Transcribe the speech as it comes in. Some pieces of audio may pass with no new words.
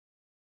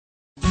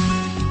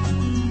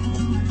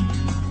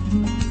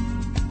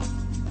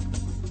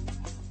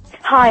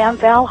Hi, I'm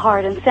Val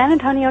Hart in San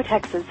Antonio,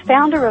 Texas,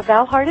 founder of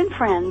Val Hart and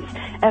Friends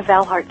at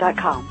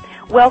valhart.com.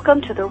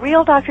 Welcome to the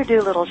Real Dr.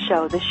 Doolittle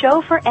Show, the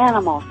show for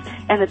animals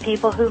and the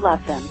people who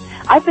love them.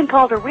 I've been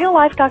called a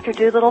real-life Dr.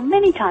 Doolittle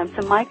many times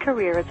in my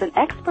career as an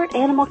expert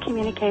animal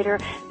communicator,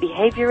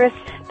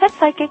 behaviorist, pet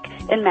psychic,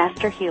 and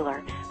master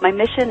healer. My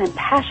mission and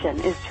passion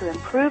is to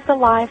improve the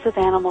lives of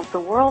animals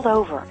the world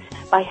over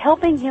by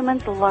helping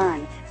humans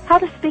learn how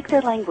to speak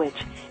their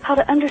language, how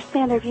to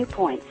understand their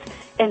viewpoints,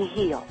 and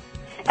heal.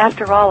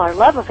 After all, our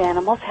love of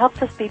animals helps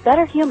us be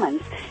better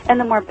humans, and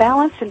the more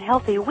balanced and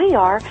healthy we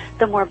are,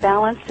 the more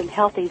balanced and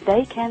healthy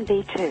they can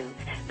be too.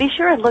 Be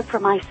sure and look for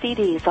my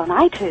CDs on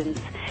iTunes.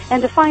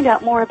 And to find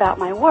out more about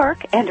my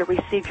work and to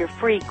receive your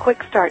free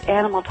Quick Start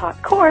Animal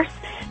Talk course,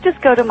 just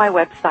go to my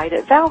website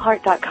at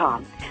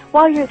valhart.com.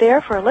 While you're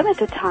there for a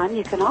limited time,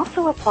 you can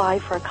also apply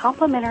for a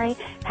complimentary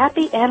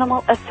Happy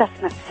Animal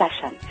Assessment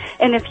session.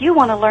 And if you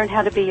want to learn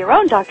how to be your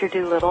own Dr.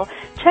 Doolittle,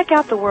 check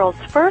out the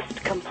world's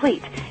first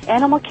complete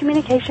Animal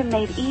Communication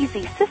Made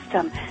Easy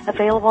system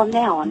available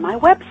now on my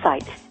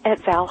website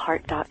at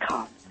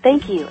valhart.com.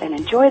 Thank you and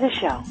enjoy the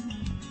show.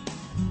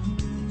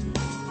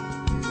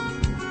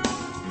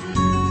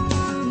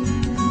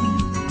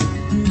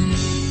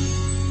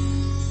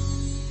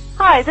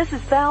 Hi, this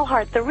is Val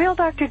Hart, the real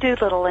Dr.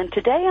 Doolittle, and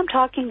today I'm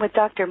talking with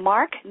Dr.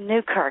 Mark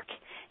NEWKIRK.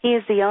 He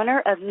is the owner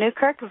of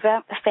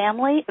NEWKIRK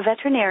Family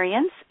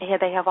Veterinarians.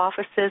 They have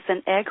offices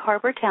in Egg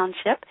Harbor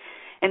Township,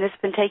 and it's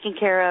been taking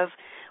care of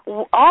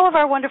all of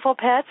our wonderful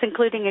pets,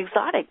 including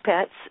exotic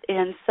pets,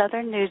 in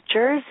southern New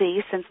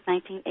Jersey since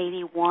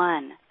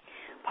 1981.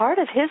 Part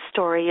of his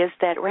story is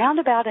that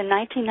roundabout in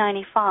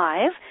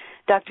 1995,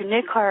 Dr.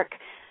 NEWKIRK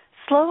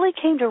slowly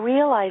came to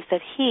realize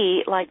that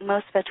he, like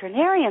most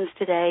veterinarians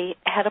today,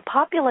 had a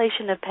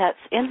population of pets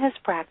in his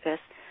practice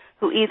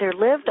who either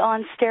lived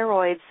on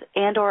steroids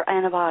and or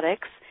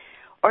antibiotics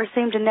or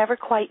seemed to never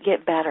quite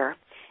get better.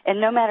 And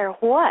no matter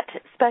what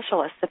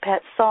specialist the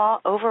pets saw,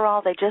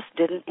 overall they just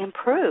didn't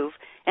improve.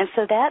 And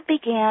so that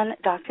began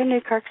Dr.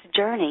 NEWKIRK's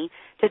journey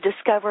to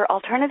discover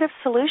alternative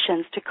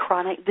solutions to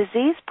chronic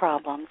disease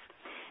problems.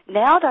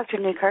 Now Dr.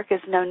 NEWKIRK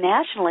is known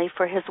nationally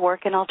for his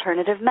work in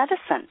alternative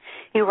medicine.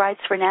 He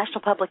writes for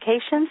national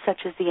publications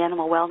such as the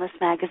Animal Wellness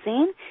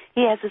magazine.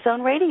 He has his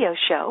own radio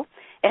show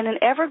and an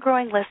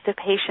ever-growing list of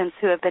patients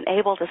who have been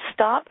able to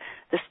stop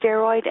the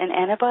steroid and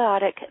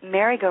antibiotic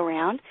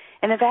merry-go-round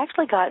and have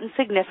actually gotten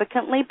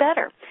significantly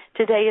better.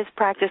 Today his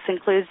practice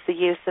includes the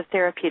use of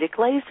therapeutic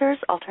lasers,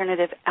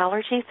 alternative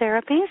allergy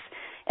therapies,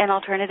 and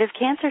alternative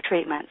cancer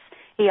treatments.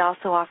 He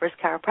also offers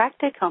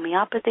chiropractic,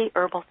 homeopathy,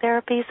 herbal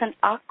therapies, and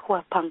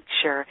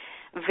acupuncture.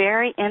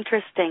 Very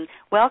interesting.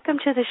 Welcome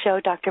to the show,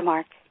 Dr.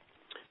 Mark.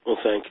 Well,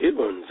 thank you,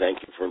 and thank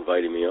you for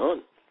inviting me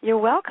on. You're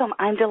welcome.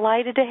 I'm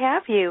delighted to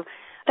have you.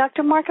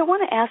 Dr. Mark, I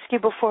want to ask you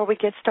before we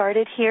get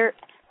started here,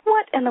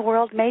 what in the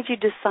world made you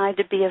decide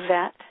to be a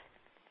vet?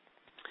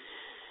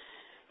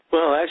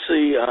 Well,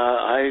 actually,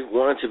 I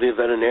wanted to be a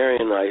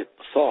veterinarian, I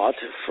thought,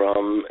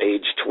 from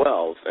age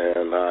 12,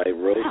 and I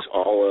wrote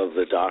all of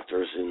the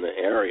doctors in the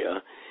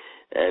area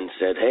and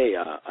said, hey,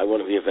 I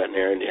want to be a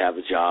veterinarian to have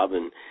a job,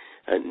 and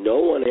no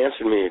one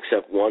answered me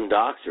except one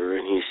doctor,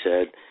 and he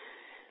said,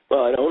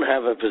 well, I don't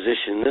have a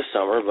position this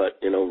summer, but,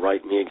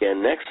 write me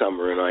again next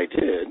summer, and I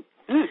did.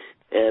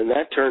 And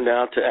that turned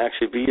out to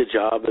actually be a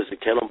job as a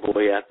kennel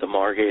boy at the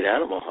Margate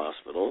Animal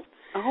Hospital.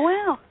 Oh,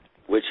 wow.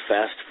 Which,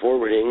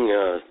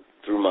 fast-forwarding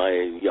through my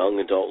young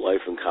adult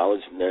life in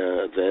college,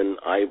 then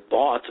I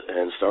bought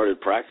and started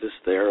practice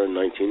there in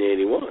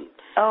 1981.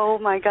 Oh,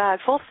 my God,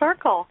 full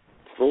circle.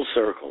 Full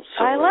circle.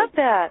 So, I love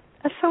that.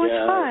 That's so much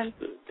fun.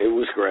 It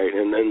was great.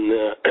 And then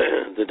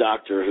the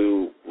doctor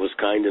who was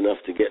kind enough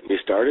to get me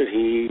started,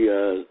 he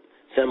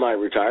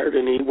semi-retired,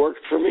 and he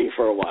worked for me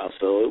for a while.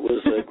 So it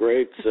was a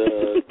great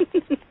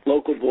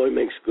local boy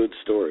makes good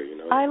story,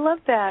 I love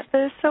that.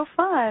 That is so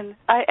fun.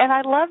 And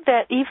I love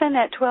that even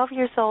at 12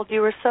 years old, you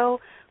were so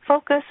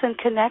focused and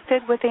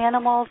connected with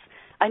animals.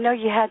 I know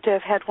you had to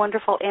have had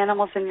wonderful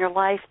animals in your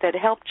life that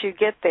helped you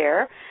get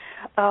there,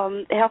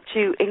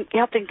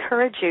 helped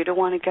encourage you to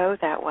want to go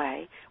that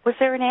way. Was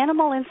there an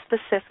animal in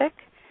specific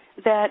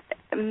that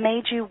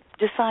made you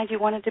decide you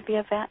wanted to be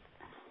a vet?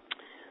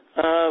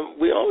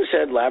 We always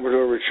had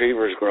Labrador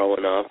retrievers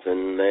growing up,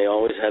 and they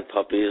always had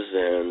puppies,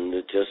 and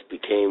it just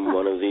became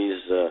one of these.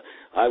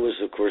 I was,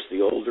 of course,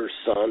 the older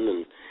son,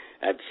 and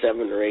at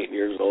 7 or 8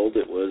 years old,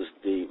 it was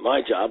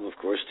my job, of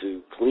course,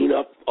 to clean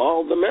up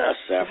all the mess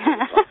after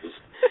the puppies.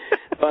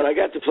 But I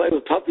got to play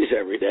with puppies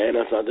every day, and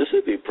I thought this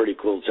would be a pretty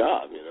cool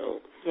job,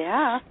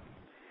 Yeah,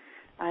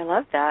 I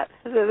love that.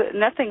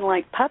 Nothing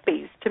like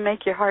puppies to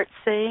make your heart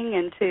sing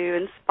and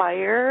to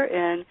inspire,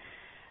 and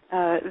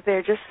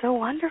they're just so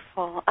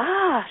wonderful.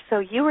 So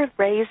you were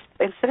raised,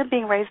 instead of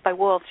being raised by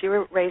wolves, you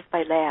were raised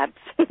by labs.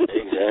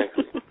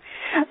 Exactly.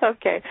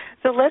 Okay,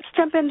 so let's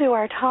jump into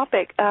our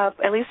topic,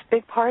 at least a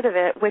big part of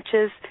it, which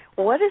is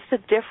what is the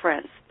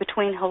difference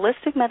between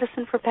holistic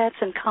medicine for pets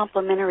and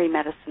complementary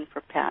medicine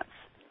for pets?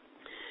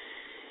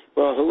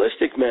 Well,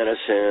 holistic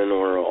medicine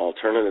or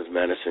alternative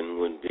medicine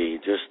would be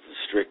just the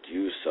strict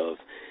use of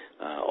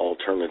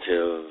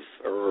alternative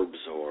herbs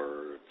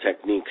or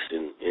techniques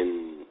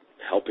in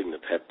helping the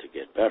pet to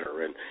get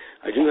better. And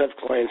I do have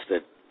clients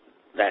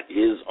that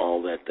is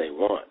all that they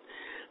want.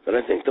 But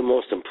I think the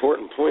most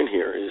important point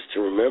here is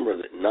to remember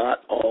that not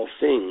all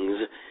things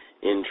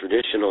in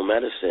traditional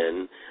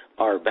medicine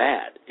are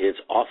bad. It's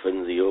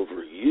often the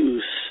overuse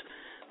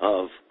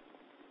of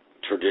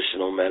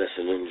traditional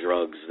medicine and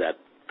drugs that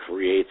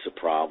creates a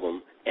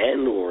problem,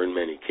 and or in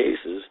many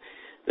cases,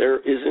 there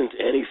isn't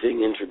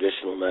anything in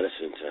traditional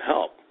medicine to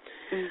help.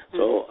 Mm-hmm.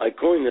 So I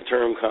coined the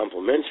term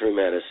complementary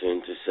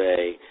medicine to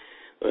say,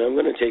 well, I'm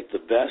going to take the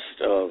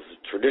best of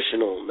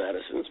traditional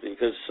medicines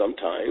because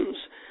sometimes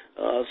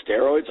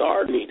steroids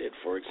are needed,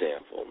 for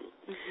example.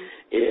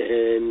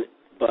 Mm-hmm.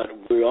 But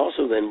we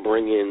also then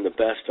bring in the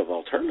best of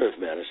alternative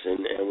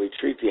medicine, and we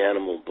treat the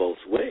animal both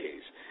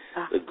ways.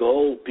 The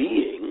goal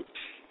being,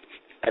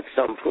 at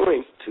some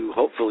point, to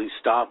hopefully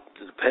stop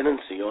the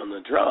dependency on the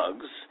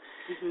drugs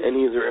mm-hmm. and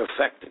either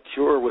effect the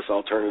cure with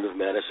alternative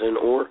medicine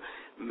or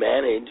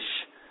manage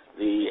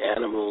the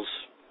animal's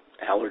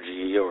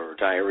allergy or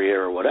diarrhea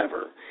or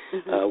whatever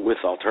mm-hmm. With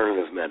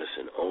alternative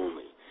medicine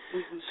only.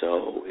 Mm-hmm.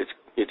 So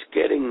it's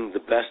getting the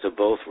best of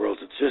both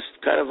worlds. It's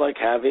just kind of like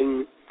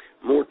having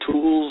more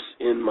tools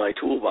in my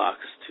toolbox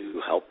to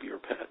help your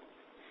pet.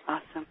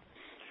 Awesome.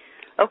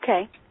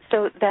 Okay,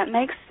 so that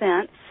makes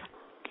sense.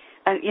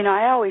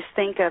 I always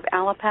think of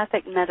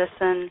allopathic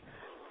medicine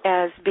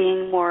as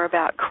being more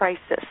about crisis.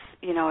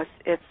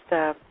 It's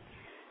the,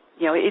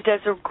 it does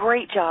a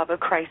great job of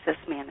crisis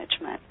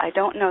management. I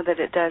don't know that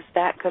it does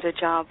that good a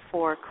job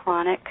for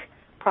chronic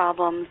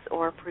problems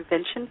or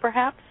prevention,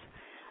 perhaps.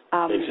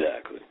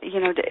 Exactly.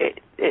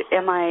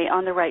 Am I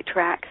on the right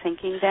track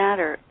thinking that,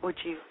 or would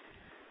you?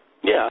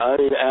 Yeah, I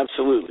mean,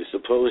 absolutely.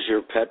 Suppose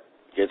your pet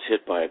gets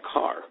hit by a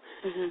car.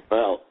 Mm-hmm.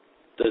 Well,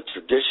 the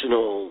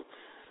traditional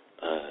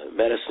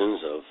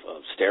medicines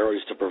of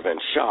steroids to prevent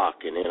shock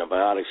and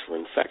antibiotics for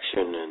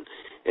infection and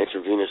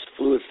intravenous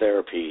fluid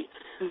therapy,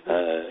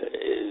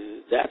 mm-hmm.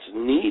 That's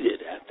needed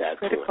at that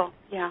Critical. point.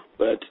 Yeah.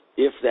 But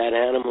if that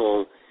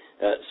animal,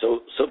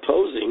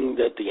 supposing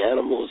that the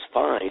animal is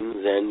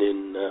fine, then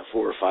in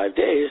 4 or 5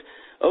 days,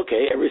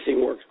 okay,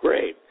 everything works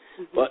great.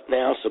 Mm-hmm. But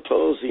now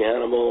suppose the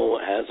animal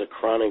has a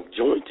chronic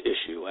joint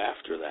issue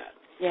after that.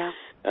 Yeah.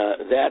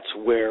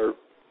 That's where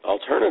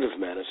alternative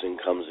medicine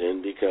comes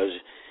in, because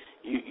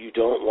you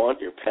don't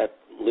want your pet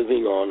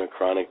living on a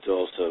chronic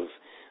dose of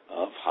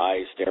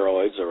high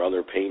steroids or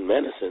other pain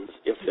medicines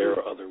if mm-hmm. there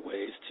are other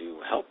ways to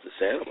help this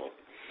animal.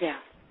 Yeah.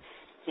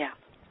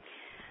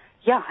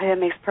 Yeah, it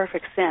makes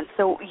perfect sense.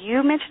 So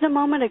you mentioned a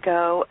moment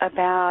ago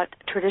about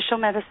traditional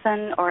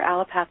medicine or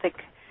allopathic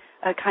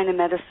kind of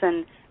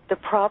medicine. The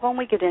problem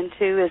we get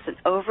into is an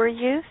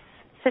overuse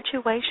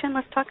situation.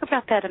 Let's talk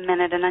about that a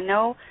minute. And I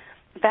know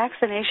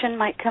vaccination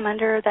might come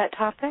under that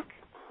topic.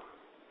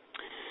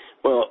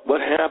 Well,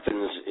 what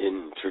happens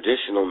in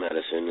traditional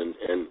medicine,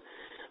 and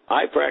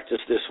I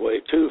practiced this way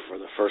too for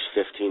the first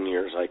 15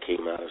 years I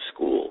came out of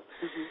school,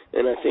 mm-hmm.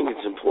 and I think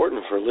it's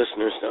important for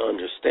listeners to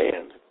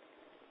understand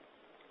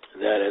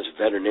that as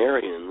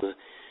veterinarians,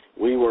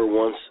 we were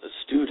once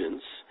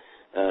students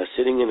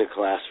sitting in a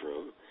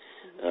classroom,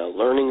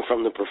 learning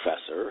from the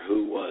professor,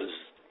 who was,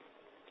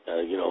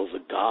 the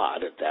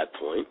god at that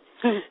point,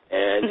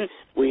 and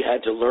we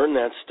had to learn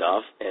that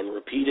stuff and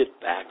repeat it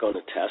back on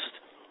a test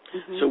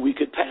mm-hmm. so we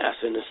could pass.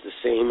 And it's the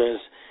same as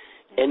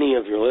any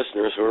of your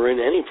listeners who are in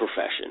any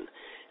profession.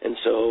 And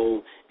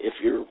so if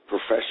you're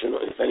professional,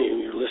 if any of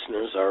your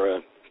listeners are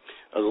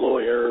a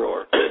lawyer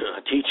or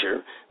a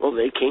teacher, well,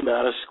 they came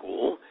out of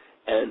school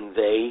and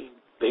they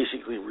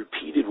basically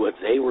repeated what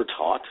they were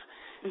taught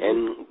mm-hmm.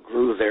 and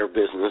grew their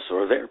business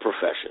or their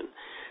profession.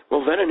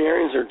 Well,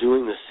 veterinarians are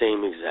doing the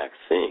same exact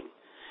thing.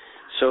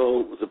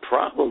 So the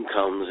problem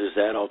comes is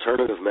that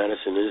alternative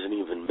medicine isn't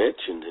even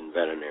mentioned in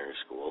veterinary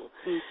school.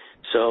 Mm-hmm.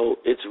 So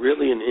it's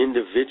really an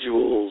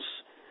individual's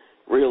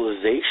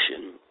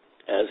realization,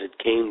 as it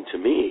came to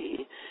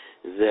me,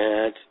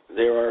 that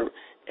there are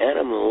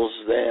animals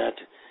that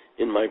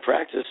in my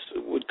practice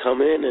would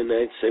come in and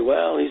they'd say,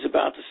 well, he's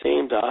about the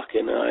same, doc,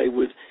 and I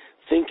would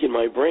think in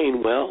my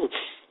brain, well,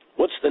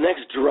 what's the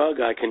next drug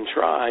I can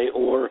try?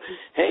 Or,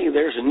 hey,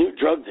 there's a new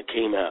drug that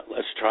came out.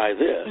 Let's try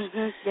this.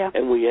 Mm-hmm, yeah.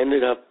 And we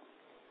ended up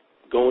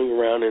going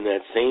around in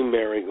that same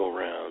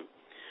merry-go-round.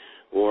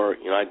 Or,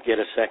 I'd get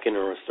a second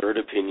or a third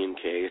opinion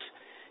case,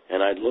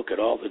 and I'd look at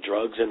all the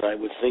drugs, and I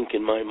would think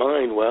in my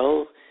mind,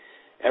 well,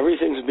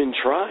 everything's been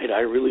tried.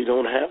 I really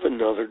don't have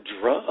another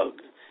drug.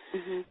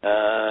 Mm-hmm.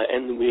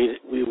 And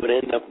we would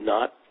end up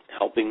not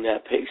helping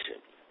that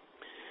patient.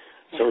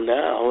 Yeah. So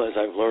now, as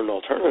I've learned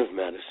alternative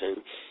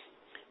medicine,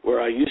 where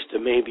I used to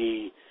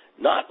maybe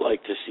not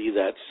like to see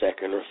that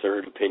second or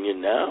third opinion,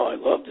 now I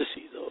love to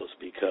see those,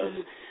 because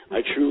mm-hmm.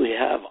 I truly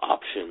have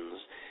options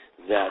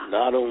that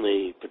not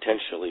only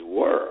potentially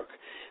work,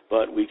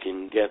 but we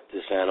can get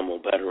this animal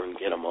better and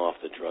get them off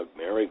the drug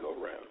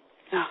merry-go-round.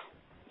 Oh,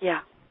 yeah.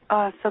 Oh,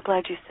 I'm so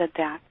glad you said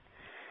that.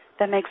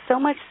 That makes so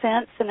much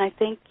sense, and I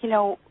think,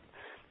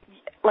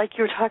 like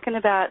you were talking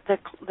about,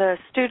 the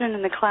student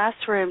in the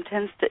classroom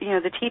tends to,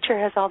 the teacher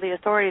has all the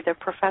authority, the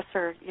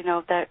professor,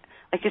 that,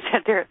 like you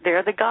said,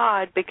 they're the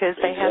god because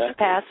they have to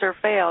pass or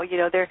fail.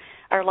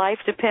 Our life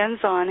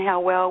depends on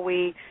how well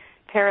we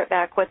parrot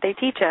back what they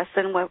teach us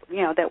and what,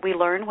 that we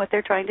learn what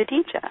they're trying to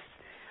teach us.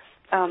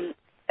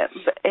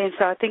 And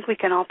so I think we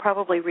can all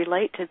probably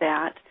relate to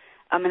that.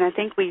 And I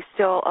think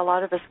a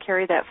lot of us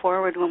carry that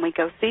forward when we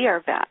go see our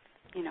vet,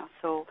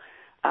 so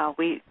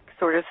we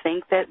sort of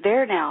think that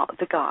they're now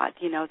the god,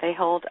 they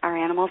hold our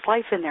animal's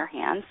life in their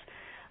hands,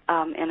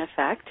 in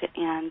effect,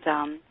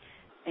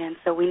 and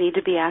so we need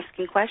to be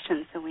asking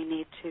questions, and we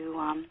need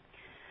to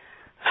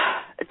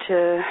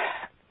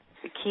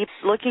keep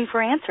looking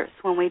for answers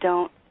when we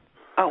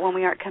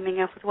aren't coming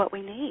up with what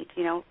we need,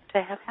 to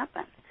have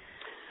happen.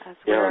 And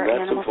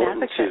that's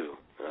important too.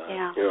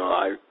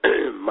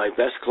 My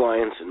best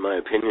clients, in my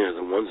opinion, are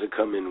the ones that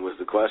come in with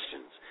the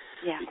questions.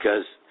 Yeah.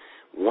 Because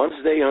once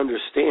they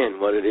understand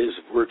what it is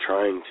we're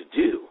trying to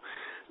do,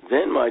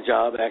 then my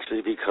job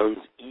actually becomes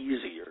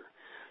easier.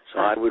 So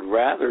I would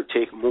rather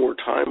take more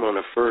time on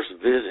a first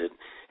visit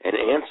and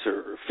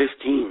answer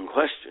 15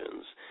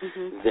 questions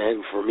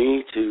than for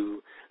me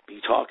to be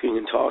talking,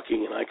 and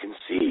I can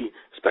see,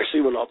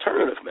 especially with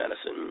alternative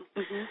medicine,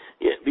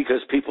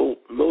 because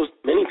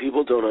many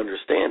people don't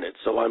understand it.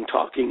 So I'm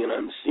talking and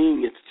I'm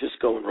seeing it's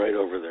just going right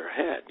over their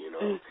head,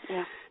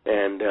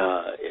 And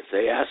if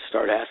they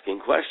start asking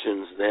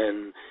questions,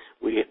 then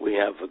we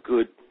have a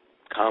good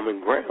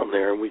common ground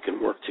there, and we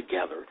can work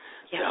together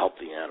to help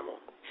the animal.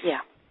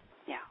 Yeah,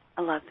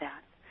 I love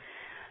that.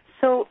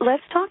 So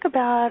let's talk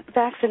about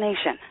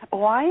vaccination.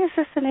 Why is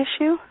this an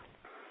issue?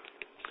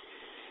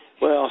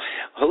 Well,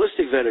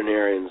 holistic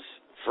veterinarians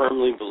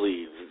firmly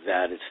believe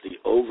that it's the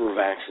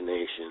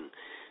over-vaccination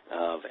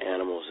of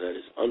animals that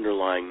is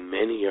underlying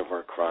many of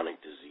our chronic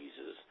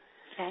diseases.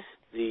 Okay.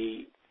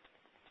 The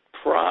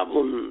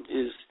problem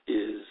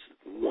is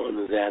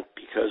one that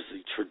because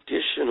the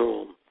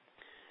traditional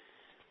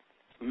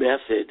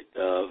method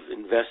of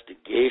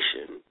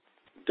investigation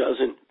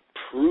doesn't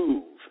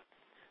prove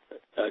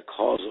a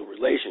causal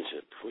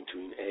relationship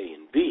between A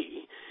and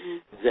B,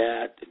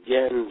 that,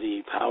 again,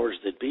 the powers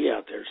that be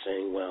out there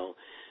saying, well,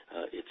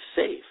 it's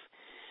safe.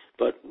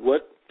 But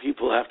what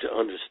people have to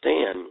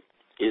understand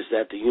is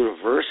that the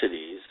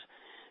universities,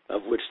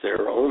 of which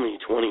there are only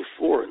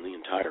 24 in the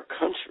entire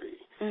country,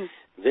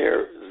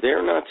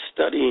 they're not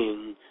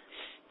studying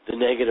the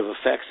negative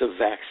effects of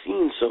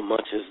vaccines so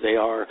much as they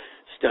are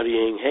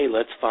studying, hey,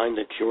 let's find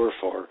a cure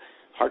for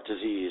heart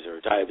disease or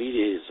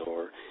diabetes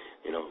or,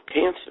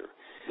 cancer.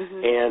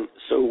 And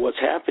so what's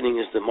happening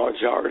is the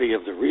majority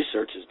of the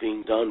research is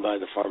being done by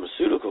the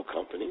pharmaceutical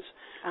companies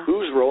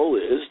whose role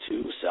is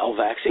to sell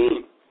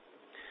vaccine.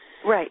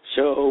 Right.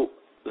 So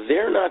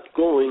they're not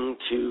going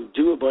to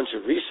do a bunch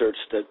of research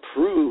that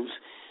proves,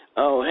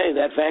 oh, hey,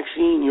 that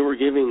vaccine you were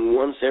giving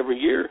once every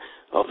year,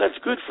 oh, that's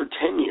good for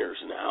 10 years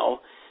now.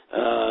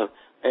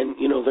 And,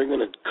 they're going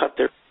to cut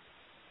their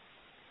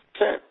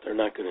percent. They're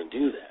not going to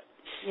do that.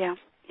 Yeah.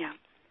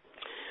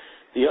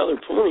 The other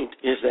point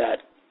is that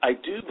I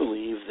do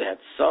believe that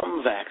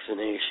some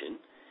vaccination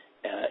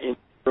in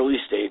early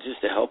stages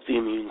to help the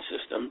immune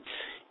system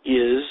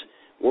is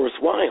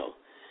worthwhile.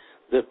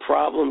 The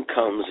problem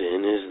comes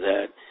in is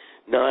that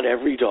not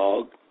every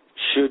dog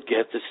should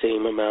get the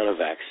same amount of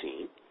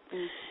vaccine,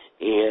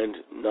 and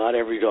not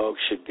every dog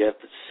should get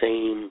the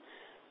same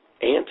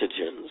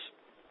antigens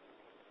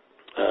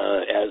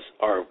as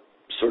are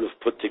sort of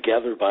put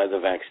together by the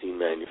vaccine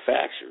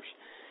manufacturers.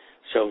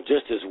 So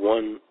just as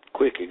one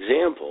quick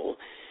example,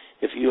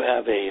 if you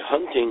have a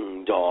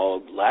hunting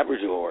dog,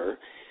 Labrador,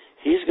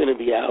 he's going to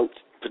be out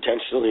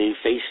potentially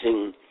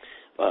facing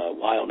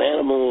wild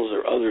animals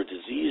or other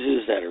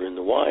diseases that are in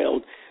the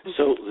wild.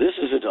 So this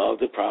is a dog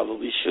that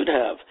probably should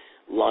have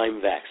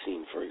Lyme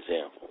vaccine, for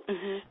example.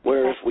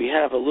 Where if we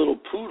have a little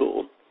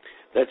poodle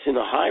that's in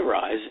a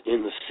high-rise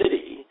in the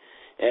city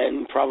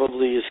and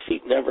probably his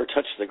feet never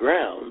touch the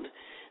ground,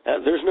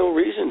 there's no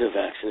reason to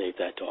vaccinate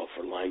that dog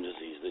for Lyme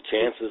disease. The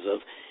chances of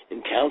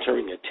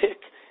encountering a tick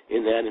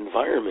in that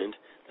environment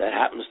that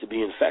happens to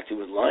be infected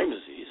with Lyme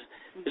disease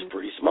is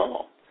pretty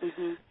small.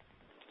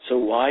 So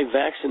why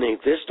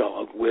vaccinate this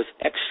dog with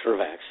extra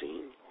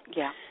vaccine?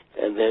 Yeah.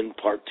 And then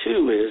part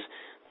two is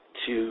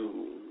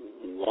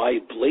why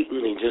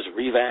blatantly just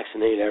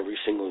revaccinate every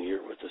single year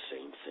with the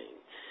same thing?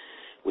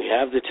 We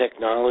have the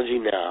technology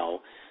now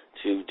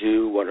to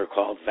do what are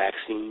called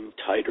vaccine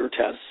titer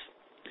tests.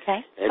 Okay.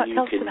 And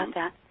Tell us about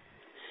that.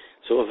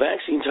 So a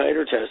vaccine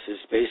titer test is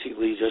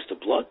basically just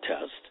a blood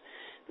test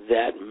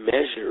that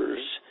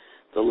measures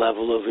the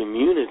level of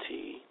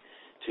immunity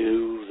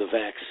to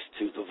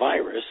the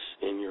virus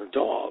in your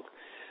dog,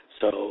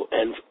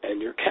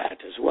 and your cat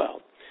as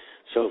well.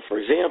 So, for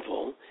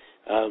example,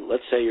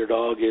 let's say your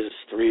dog is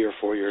 3 or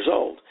 4 years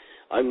old.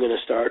 I'm going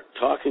to start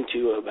talking to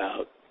you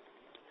about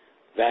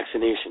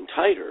vaccination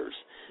titers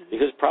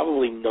because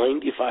probably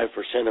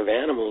 95% of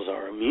animals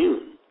are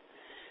immune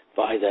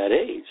by that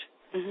age.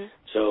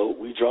 So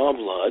we draw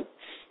blood,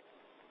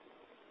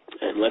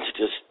 and let's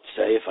just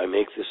say, if I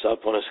make this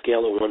up on a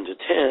scale of 1 to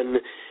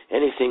 10,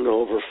 anything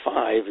over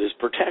 5 is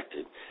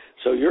protected.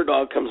 So your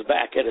dog comes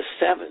back at a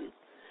 7,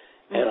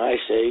 and I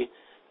say,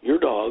 your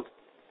dog,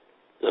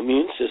 the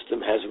immune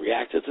system has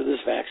reacted to this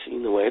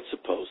vaccine the way it's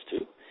supposed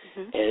to,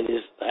 and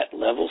is at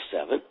level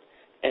 7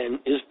 and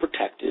is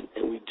protected,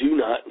 and we do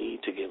not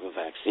need to give a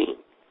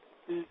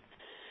vaccine.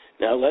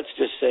 Now, let's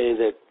just say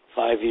that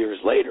 5 years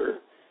later,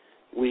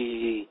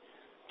 we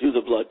do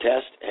the blood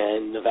test,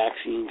 and the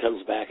vaccine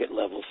comes back at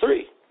level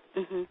 3.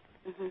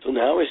 So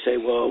now we say,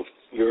 well,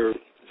 your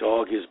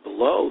dog is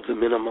below the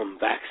minimum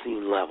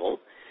vaccine level.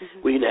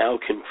 We now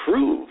can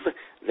prove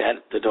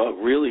that the dog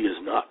really is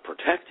not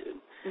protected.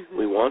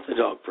 We want the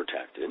dog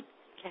protected,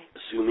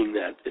 assuming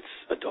that it's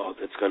a dog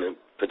that's going to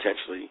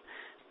potentially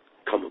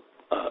come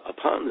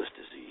upon this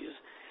disease.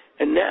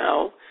 And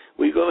now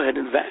we go ahead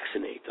and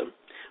vaccinate them.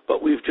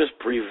 But we've just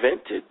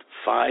prevented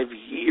 5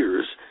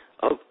 years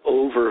of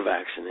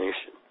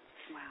over-vaccination.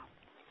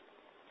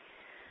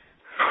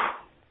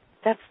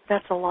 Wow.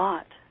 That's a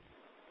lot.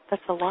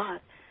 That's a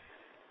lot.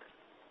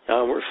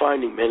 We're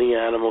finding many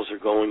animals are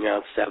going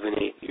out 7,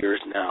 8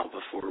 years now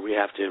before we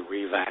have to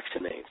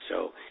revaccinate.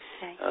 So,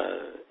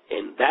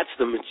 and that's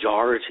the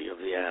majority of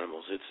the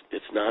animals.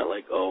 It's not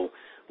like, oh,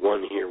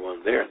 one here,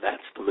 one there.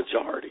 That's the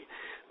majority,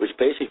 which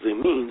basically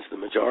means the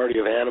majority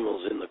of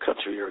animals in the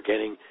country are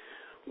getting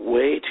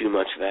way too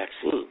much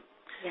vaccine.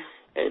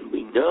 And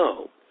we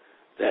know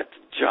that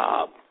the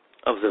job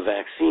of the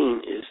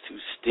vaccine is to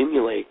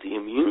stimulate the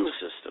immune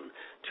system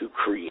to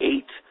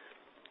create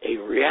a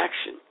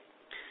reaction.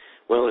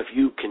 Well, if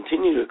you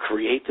continue to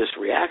create this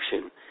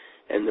reaction,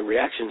 and the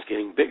reaction's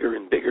getting bigger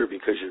and bigger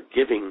because you're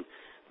giving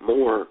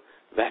more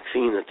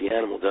vaccine that the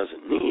animal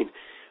doesn't need,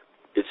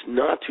 it's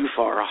not too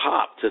far a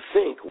hop to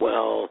think,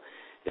 well,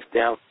 if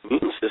now the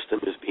immune system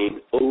is being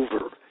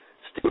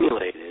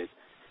overstimulated,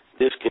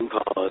 this can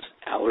cause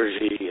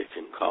allergy, it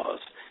can cause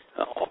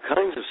all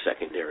kinds of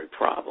secondary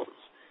problems.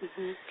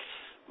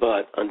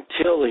 But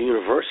until the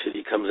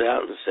university comes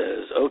out and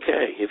says,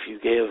 okay, if you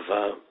give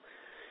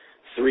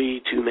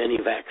 3 too many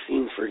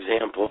vaccines, for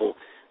example,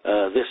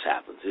 this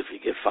happens. If you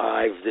give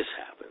 5, this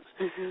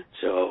happens.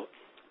 So,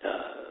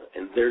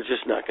 and they're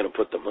just not going to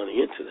put the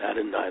money into that,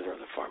 and neither are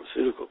the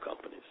pharmaceutical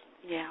companies.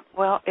 Yeah,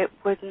 well, it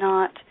would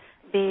not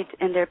be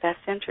in their best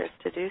interest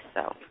to do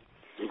so.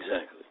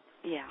 Exactly.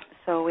 Yeah,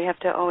 so we have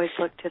to always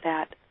look to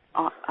that.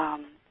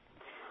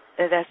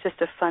 That's just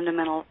a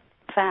fundamental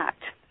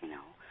fact, you know.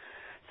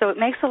 So it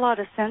makes a lot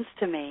of sense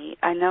to me.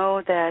 I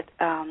know that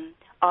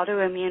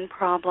autoimmune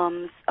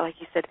problems, like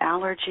you said,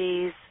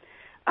 allergies,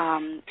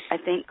 I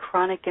think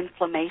chronic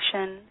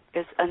inflammation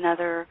is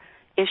another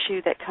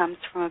issue that comes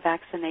from a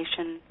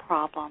vaccination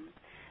problem.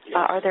 Yes.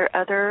 Are there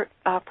other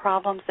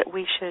problems that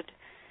we should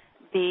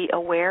be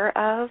aware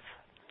of?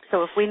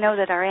 So if we know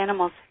that our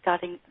animal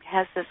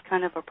has this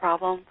kind of a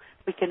problem,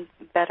 we can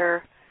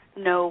better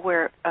know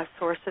where a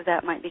source of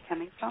that might be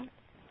coming from?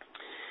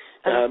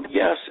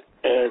 Yes,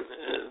 and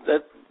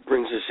that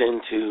brings us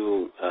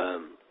into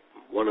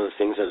one of the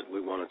things that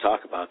we want to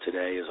talk about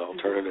today is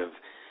alternative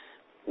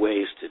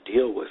ways to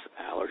deal with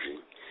allergy.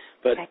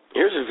 But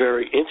here's a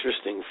very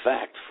interesting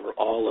fact for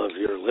all of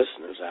your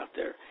listeners out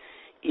there.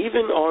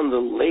 Even on the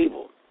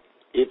label,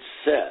 it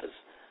says,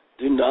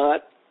 do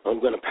not, I'm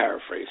going to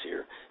paraphrase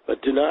here,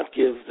 but do not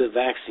give the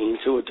vaccine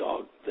to a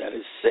dog that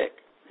is sick.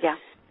 Yeah.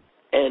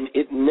 And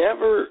it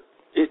never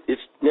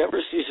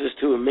ceases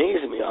to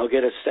amaze me. I'll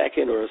get a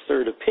second or a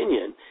third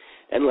opinion,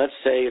 and let's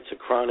say it's a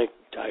chronic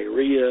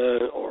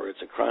diarrhea or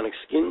it's a chronic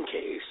skin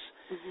case,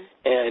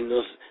 and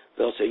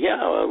they'll say,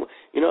 and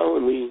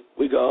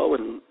we go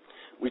and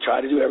we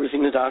try to do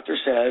everything the doctor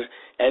says,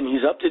 and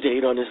he's up to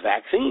date on his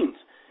vaccines.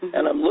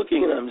 And I'm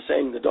looking and I'm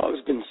saying the dog's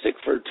been sick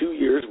for 2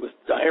 years with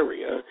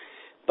diarrhea.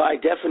 By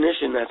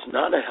definition, that's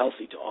not a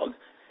healthy dog,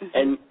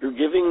 and you're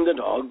giving the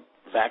dog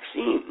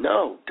vaccine.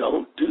 No,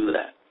 don't do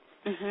that.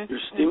 You're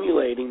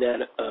stimulating that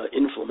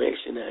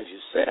inflammation, as you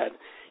said,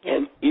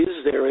 and is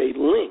there a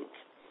link?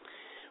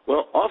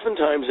 Well,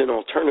 oftentimes in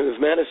alternative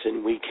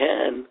medicine, we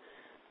can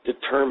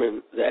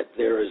determine that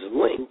there is a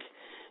link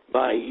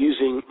by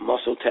using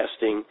muscle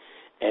testing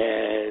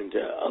and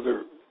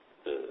other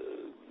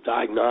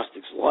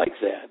diagnostics like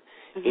that.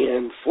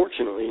 And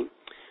fortunately,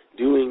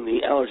 doing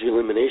the allergy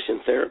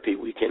elimination therapy,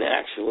 we can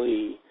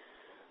actually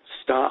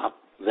stop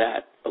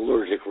that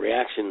allergic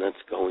reaction that's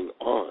going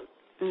on.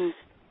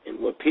 And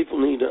what people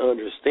need to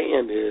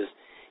understand is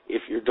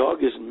if your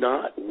dog is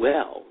not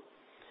well,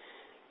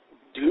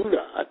 do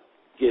not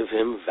give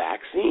him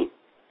vaccine.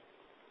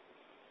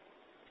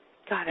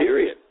 Got it.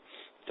 Period.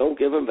 Don't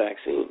give him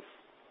vaccine.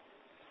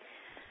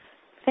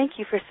 Thank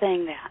you for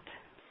saying that.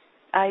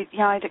 I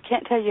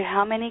can't tell you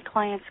how many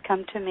clients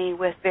come to me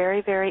with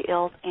very, very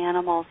ill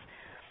animals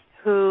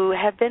who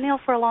have been ill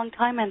for a long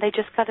time, and they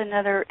just got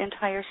another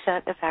entire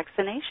set of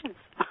vaccinations.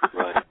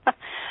 Right.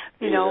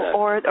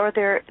 Or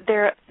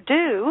they're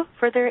due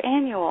for their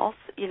annuals,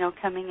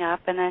 coming up,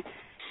 and I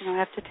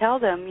have to tell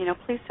them,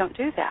 please don't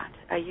do that.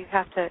 You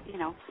have to,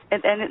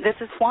 and this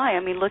is why. I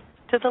mean, look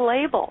to the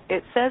label.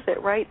 It says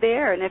it right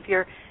there. And if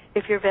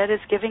if your vet is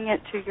giving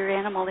it to your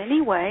animal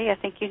anyway, I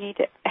think you need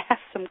to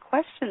ask some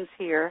questions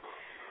here.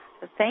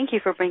 Thank you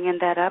for bringing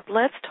that up.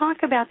 Let's talk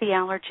about the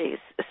allergies.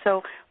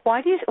 So why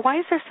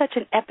is there such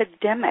an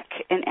epidemic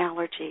in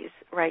allergies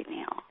right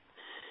now?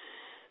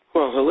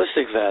 Well,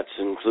 holistic vets,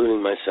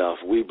 including myself,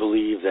 we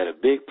believe that a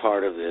big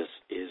part of this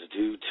is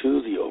due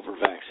to the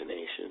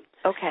over-vaccination.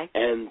 Okay.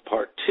 And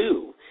part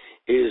two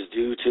is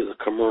due to the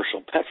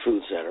commercial pet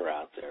foods that are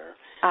out there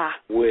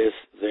with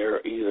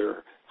their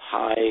either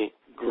high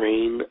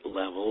grain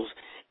levels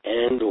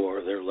and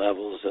or their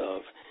levels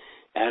of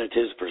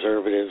additives,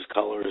 preservatives,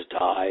 colors,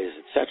 dyes,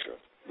 etc.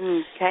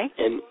 Okay.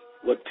 And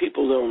what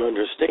people don't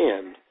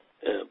understand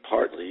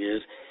partly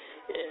is,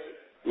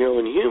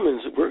 in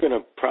humans, we're going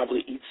to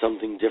probably eat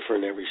something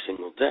different every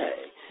single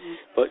day.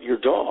 But your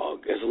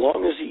dog, as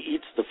long as he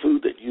eats the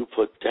food that you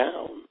put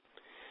down,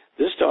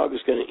 this dog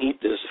is going to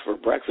eat this for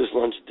breakfast,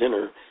 lunch,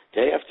 dinner,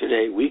 day after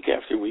day, week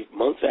after week,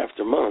 month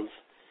after month.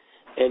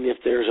 And if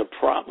there's a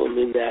problem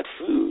in that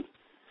food,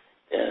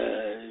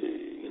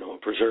 a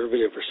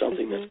preservative or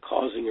something that's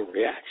causing a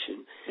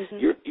reaction,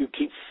 you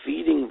keep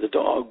feeding the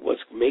dog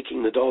what's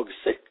making the dog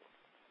sick.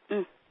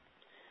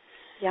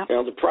 Yeah.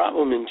 Now, the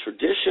problem in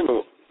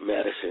traditional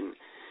medicine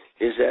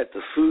is that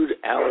the food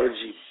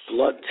allergy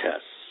blood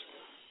tests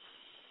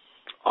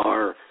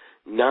are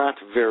not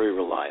very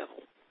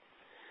reliable.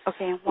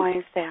 Okay, and why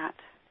is that?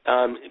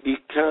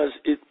 Because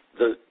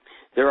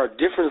there are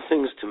different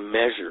things to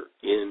measure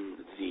in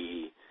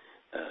the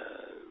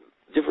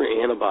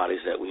different antibodies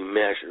that we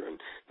measure, and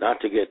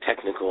not to get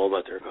technical,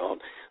 but they're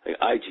called like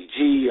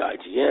IgG,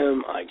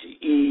 IgM,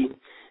 IgE,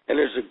 and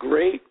there's a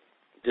great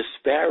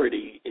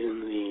disparity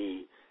in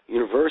the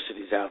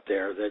universities out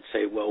there that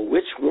say, well,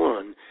 which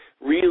one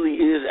really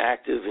is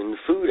active in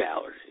food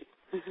allergy,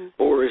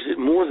 or is it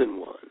more than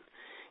one?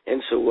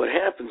 And so what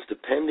happens,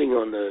 depending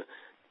on the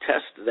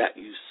test that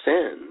you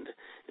send,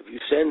 if you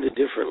send to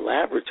different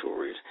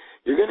laboratories,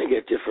 you're going to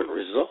get different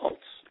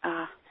results.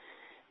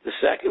 The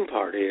second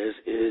part is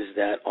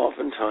that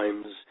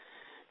oftentimes,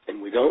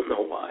 and we don't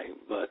know why,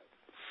 but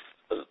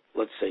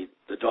let's say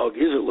the dog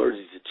is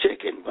allergic to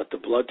chicken, but the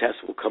blood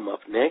test will come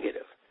up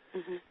negative.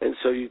 And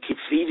so you keep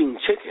feeding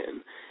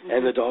chicken,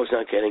 and the dog's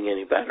not getting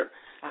any better.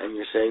 And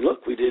you're saying,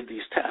 look, we did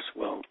these tests.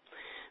 Well,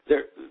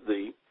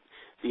 the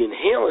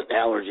inhalant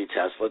allergy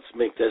test, let's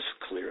make this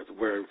clear,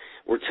 where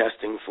we're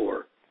testing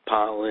for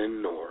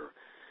pollen or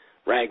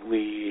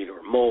ragweed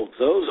or mold,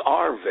 those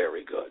are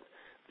very good.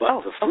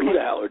 But the food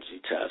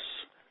allergy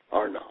tests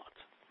are not.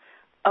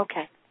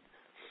 Okay.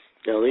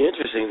 Now, the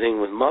interesting thing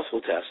with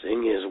muscle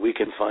testing is we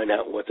can find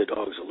out what the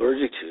dog's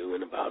allergic to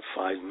in about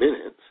 5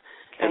 minutes,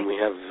 and we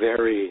have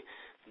very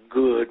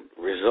good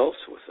results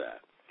with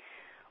that.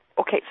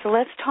 Okay, so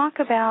let's talk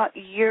about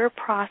your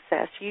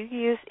process. You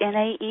use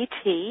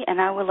NAET, and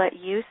I will let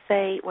you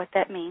say what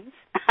that means.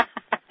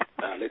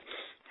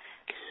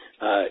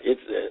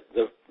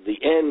 The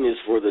N is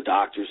for the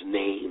doctor's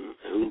name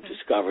who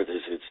discovered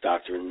this. It's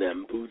Dr.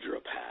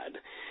 Namboodrapad.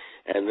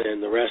 And then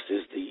the rest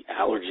is the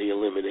allergy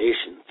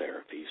elimination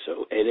therapy,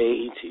 so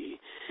NAET.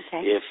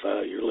 If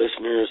your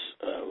listeners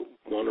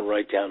want to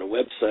write down a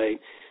website,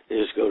 they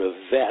just go to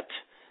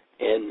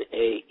vetnaet.com,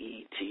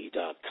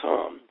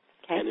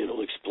 and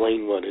it'll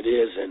explain what it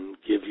is and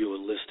give you a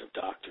list of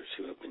doctors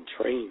who have been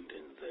trained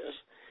in this.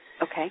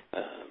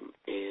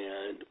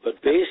 But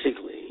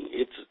basically,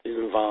 it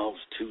involves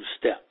 2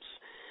 steps.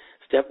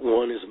 Step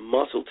 1 is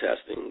muscle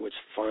testing, which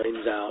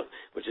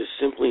is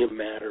simply a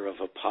matter of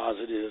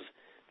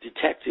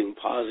detecting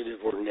positive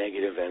or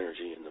negative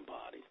energy in the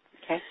body.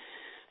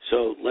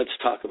 So let's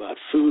talk about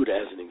food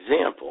as an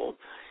example.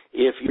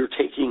 If you're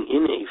taking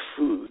in a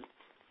food,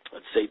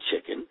 let's say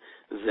chicken,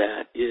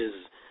 that is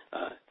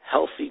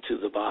healthy to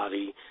the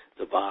body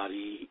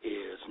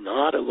is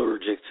not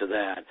allergic to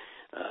that,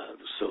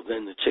 so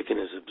then the chicken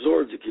is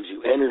absorbed, it gives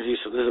you energy,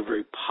 so this is a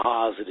very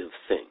positive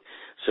thing.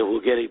 So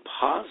we'll get a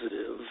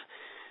positive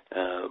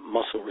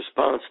muscle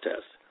response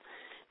test.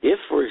 If,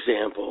 for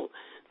example,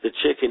 the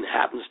chicken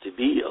happens to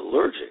be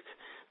allergic,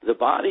 the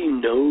body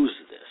knows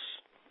this.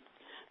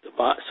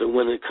 So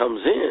when it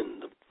comes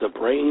in, the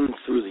brain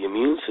through the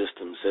immune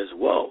system says,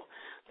 whoa,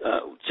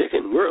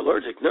 chicken, we're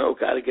allergic. No,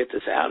 got to get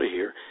this out of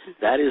here.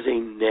 That is a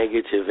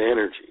negative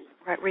energy.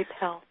 Right,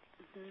 repel.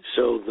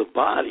 So the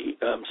body,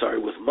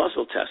 with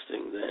muscle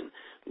testing, then,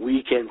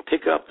 we can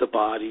pick up the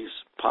body's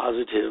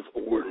positive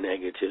or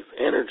negative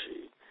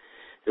energy.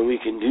 And we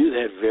can do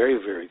that very,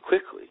 very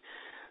quickly.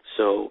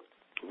 So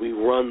we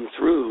run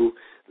through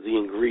the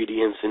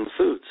ingredients in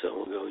food. So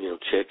we'll go,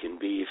 chicken,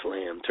 beef,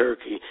 lamb,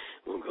 turkey.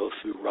 We'll go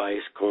through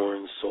rice,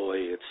 corn,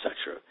 soy,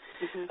 etc.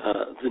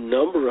 The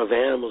number of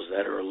animals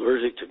that are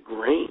allergic to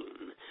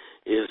grain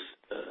is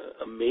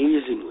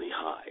amazingly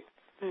high.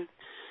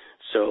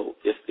 So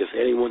if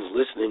anyone's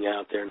listening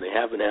out there and they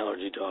have an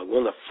allergy dog,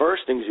 one of the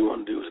first things you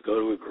want to do is go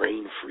to a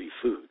grain-free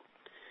food.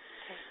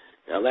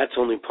 Now, that's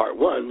only part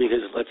one, because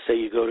let's say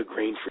you go to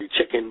grain-free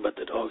chicken, but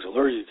the dog's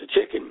allergic to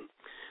chicken,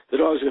 the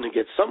dog's going to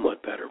get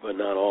somewhat better, but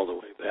not all the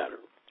way better.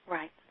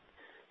 Right.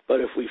 But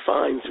if we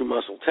find through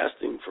muscle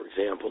testing, for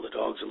example, the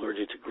dog's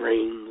allergic to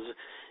grains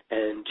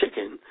and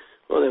chicken,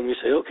 well, then we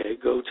say, okay,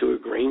 go to a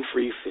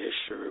grain-free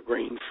fish or a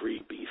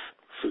grain-free beef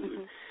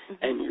food,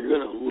 and you're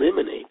going to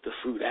eliminate the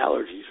food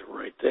allergies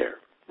right there.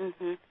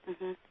 Okay.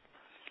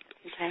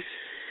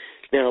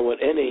 Now, what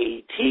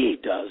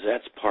NAET does,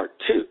 that's part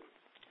 2. Okay.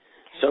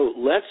 So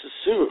let's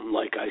assume,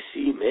 like I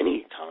see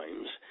many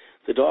times,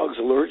 the dog's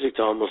allergic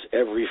to almost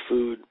every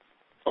food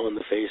on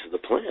the face of the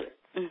planet,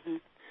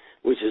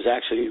 which is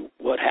actually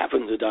what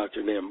happened to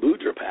Dr.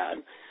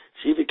 Nambudrapad.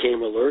 She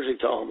became allergic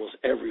to almost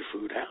every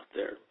food out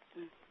there.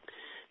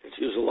 And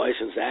she was a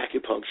licensed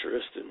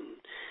acupuncturist,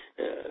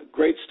 and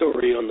great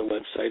story on the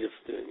website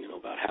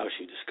about how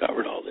she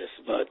discovered all this.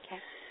 But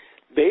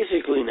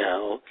basically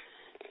now,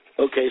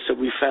 okay, so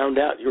we found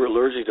out you're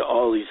allergic to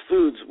all these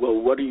foods.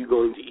 Well, what are you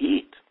going to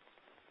eat?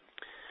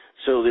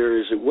 So there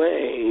is a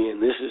way,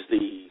 and this is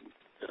the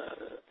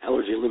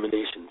allergy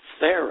elimination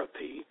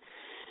therapy.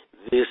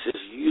 This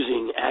is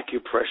using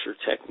acupressure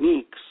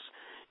techniques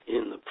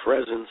in the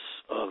presence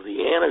of the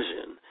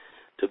antigen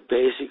to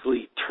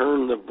basically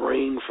turn the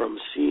brain from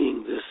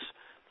seeing this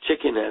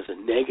chicken as a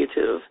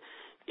negative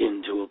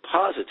into a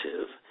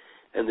positive,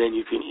 and then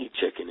you can eat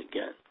chicken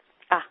again.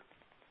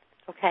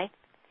 Okay.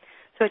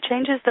 So it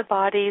changes the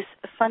body's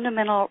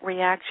fundamental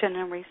reaction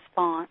and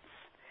response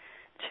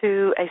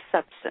to a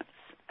substance,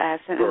 as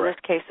in this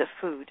case, a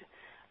food.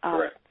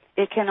 Correct.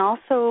 It can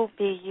also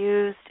be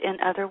used in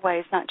other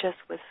ways, not just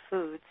with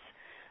foods,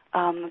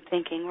 I'm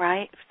thinking,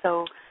 right?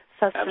 So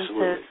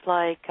substances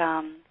like,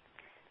 can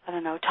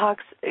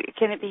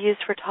it be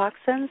used for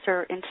toxins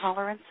or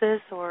intolerances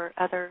or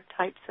other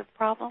types of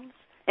problems?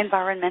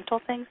 Environmental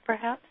things,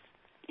 perhaps?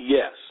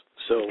 Yes.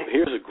 So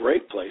here's a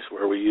great place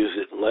where we use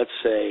it. Let's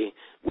say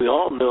we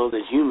all know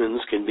that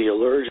humans can be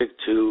allergic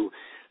to,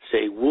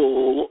 say,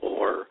 wool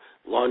or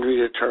laundry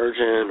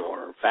detergent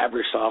or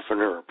fabric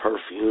softener or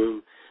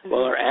perfume.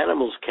 Well, our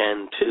animals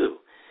can too.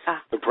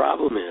 The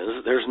problem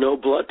is there's no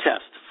blood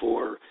test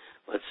for,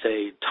 let's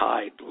say,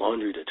 Tide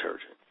laundry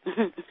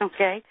detergent.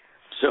 Okay.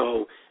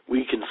 So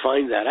we can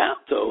find that out,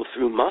 though,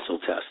 through muscle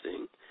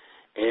testing.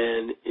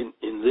 And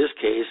in this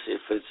case,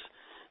 if it's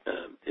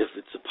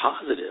a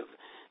positive,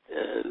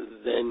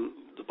 then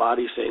the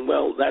body's saying,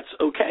 well, that's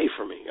okay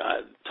for me.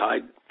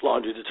 Tide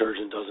laundry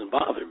detergent doesn't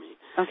bother me.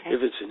 Okay.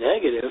 If it's a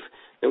negative,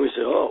 then we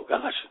say, oh,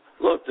 gosh,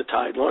 look, the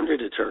Tide laundry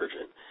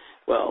detergent.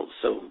 Well,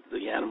 so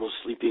the animal's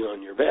sleeping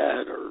on your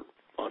bed or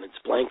on its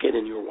blanket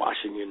and you're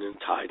washing it in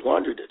Tide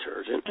laundry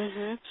detergent.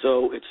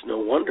 So it's no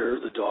wonder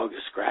the dog is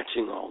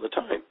scratching all the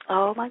time.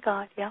 Oh, my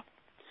God, yeah.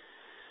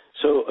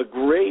 So a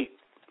great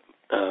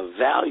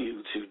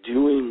value to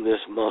doing this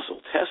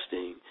muscle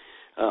testing,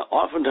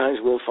 oftentimes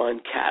we'll find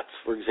cats,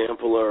 for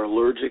example, are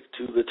allergic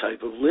to the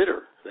type of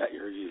litter that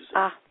you're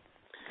using.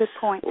 Good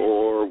point.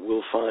 Or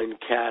we'll find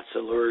cats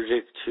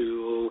allergic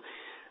to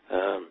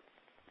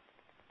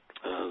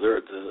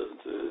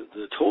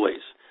the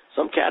toys.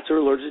 Some cats are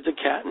allergic to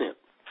catnip.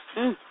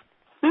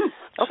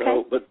 Okay.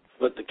 So,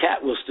 but the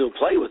cat will still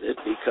play with it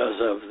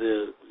because of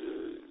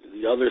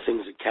the other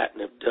things that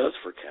catnip does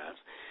for cats.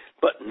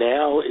 But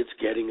now it's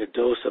getting a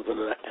dose of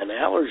an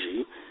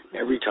allergy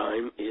every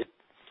time it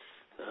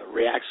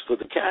reacts with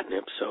the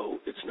catnip. So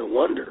it's no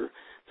wonder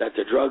that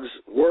the drugs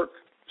work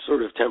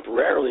sort of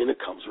temporarily and it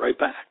comes right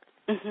back.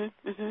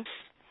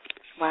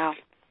 Wow.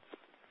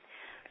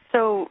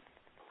 So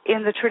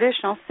in the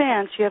traditional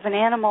sense, you have an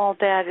animal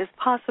that is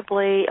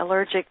possibly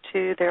allergic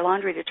to their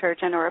laundry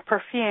detergent or a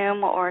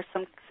perfume or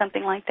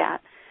something like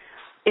that.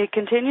 It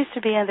continues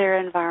to be in their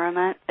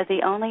environment.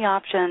 The only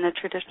option a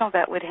traditional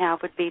vet would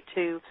have would be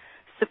to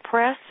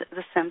suppress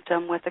the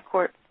symptom with a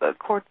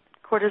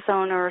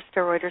cortisone or a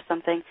steroid or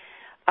something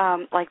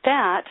like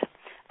that,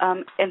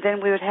 and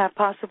then we would have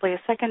possibly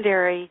a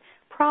secondary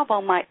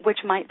problem, which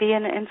might be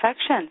an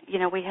infection.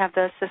 We have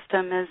the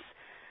system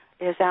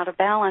is out of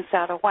balance,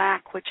 out of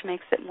whack, which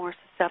makes it more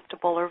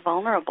susceptible or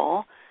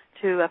vulnerable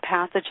to a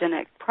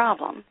pathogenic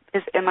problem.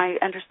 Am I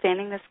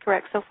understanding this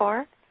correct so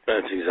far?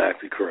 That's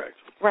exactly correct.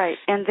 Right,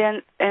 and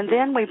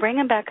then we bring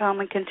them back home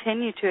and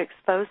continue to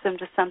expose them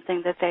to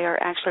something that they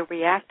are actually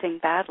reacting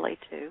badly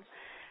to,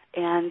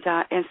 and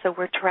so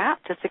we're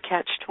trapped. It's a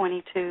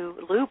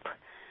catch-22 loop,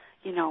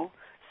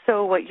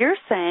 So what you're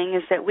saying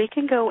is that we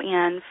can go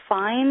in,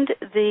 find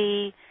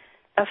the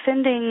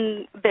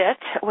offending bit,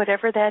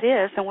 whatever that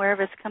is, and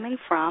wherever it's coming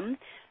from,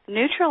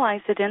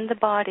 neutralize it in the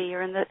body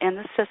or in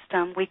the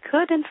system. We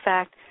could, in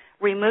fact,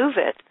 remove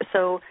it.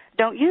 So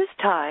don't use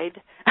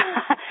Tide.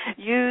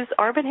 Use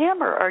Arm &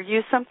 Hammer or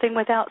use something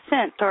without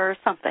scent or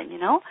something,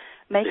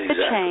 Make the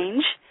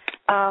change,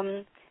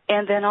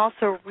 and then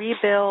also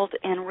rebuild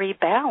and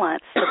rebalance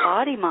the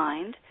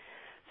body-mind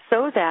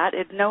so that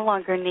it no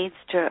longer needs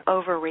to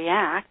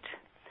overreact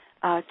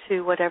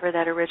to whatever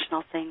that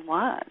original thing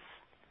was.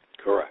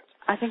 Correct.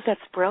 I think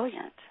that's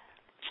brilliant.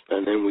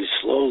 And then we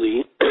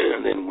slowly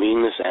then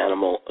wean this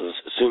animal,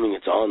 assuming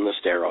it's on the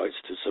steroids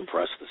to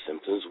suppress the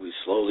symptoms, we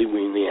slowly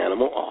wean the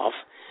animal off,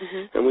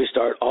 and we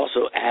start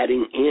also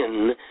adding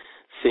in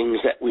things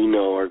that we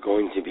know are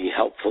going to be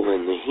helpful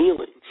in the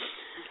healing.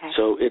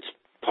 So it's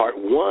part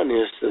one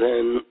is to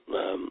then,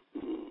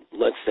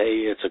 let's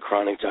say it's a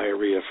chronic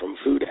diarrhea from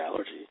food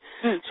allergy.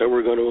 So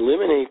we're going to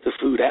eliminate the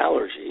food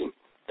allergy.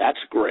 That's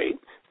great.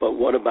 But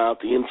what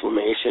about the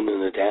inflammation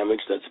and the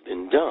damage that's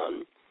been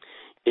done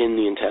in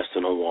the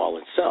intestinal wall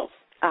itself?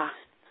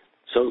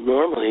 So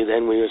normally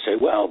then we would say,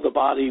 well, the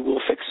body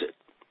will fix it.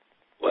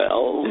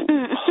 Well,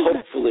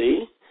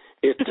 hopefully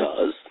it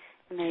does.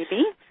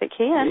 Maybe, if it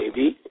can.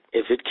 Maybe,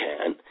 if it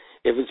can.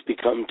 If it's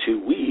become too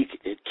weak,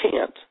 it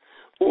can't.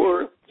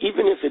 Or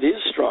even if it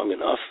is strong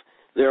enough,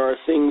 there are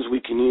things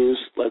we can use,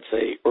 let's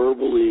say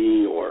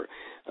herbally or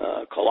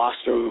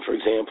colostrum, for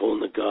example, in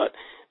the gut,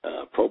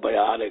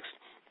 probiotics.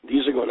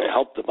 These are going to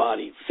help the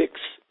body fix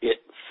it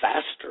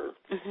faster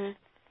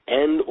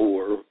and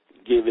or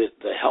give it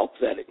the help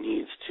that it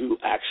needs to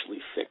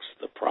actually fix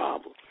the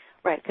problem.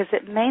 Right, because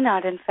it may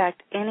not, in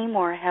fact,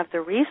 anymore have the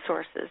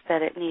resources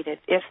that it needed.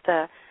 If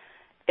the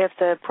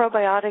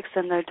probiotics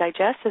in the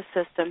digestive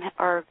system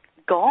are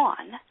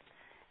gone,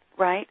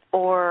 right,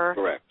 or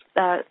Correct.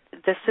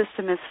 The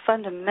system is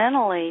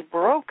fundamentally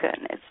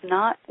broken, it's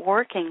not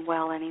working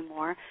well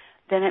anymore,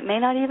 then it may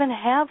not even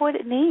have what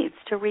it needs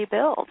to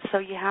rebuild. So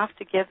you have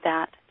to give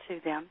that to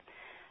them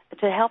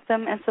to help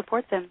them and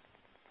support them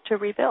to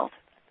rebuild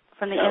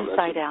from the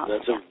inside out.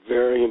 That's a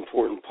very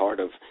important part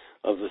of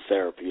the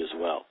therapy as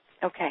well.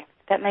 Okay.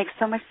 That makes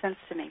so much sense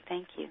to me.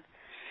 Thank you.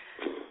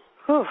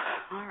 Whew.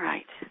 All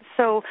right.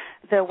 So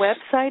the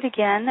website,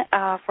 again,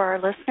 for our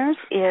listeners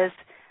is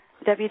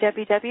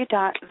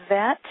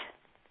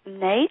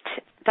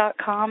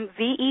www.vetnaet.com,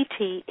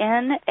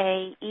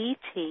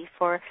 VETNAET,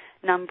 for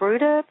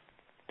Nambruda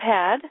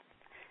Pad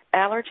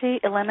Allergy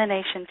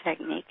Elimination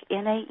Technique,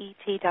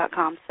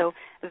 NAET.com. So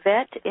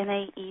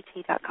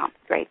vetnaet.com.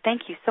 Great.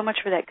 Thank you so much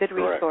for that good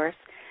resource.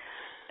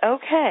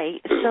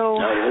 Okay, so...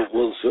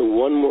 So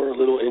one more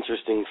little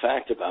interesting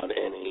fact about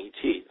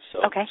NAET. So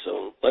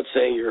let's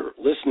say your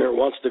listener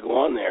wants to go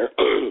on there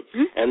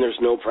and there's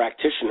no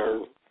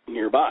practitioner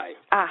nearby.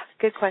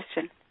 Good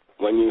question.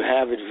 When you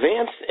have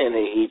advanced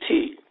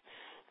NAET,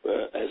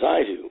 as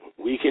I do,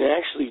 we can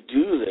actually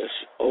do this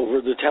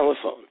over the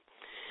telephone.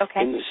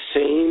 Okay. In the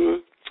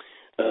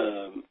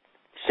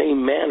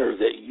same manner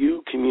that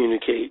you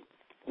communicate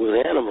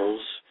with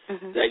animals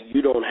that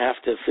you don't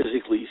have to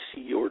physically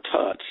see or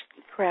touch.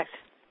 Correct.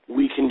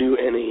 We can do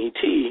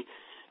NAET.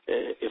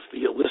 If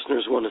the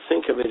listeners want to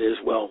think of it as,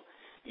 well,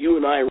 you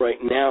and I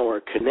right now are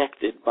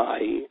connected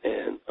by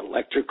an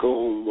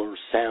electrical or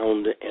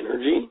sound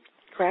energy.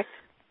 Correct.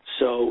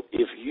 So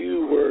if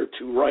you were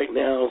to right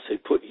now, say,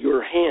 put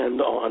your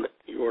hand on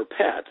your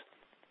pet,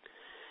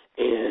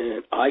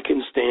 and I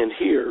can stand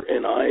here,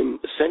 and I'm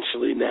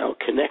essentially now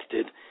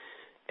connected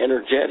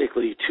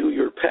energetically to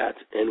your pet,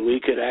 and we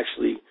could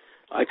actually,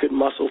 I could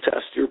muscle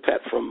test your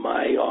pet from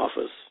my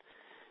office.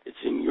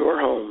 It's in your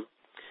home,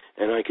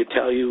 and I could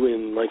tell you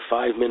in like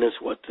 5 minutes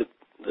what the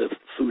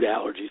food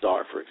allergies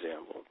are, for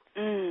example.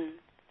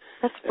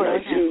 That's and I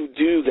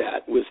do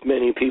that with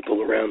many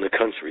people around the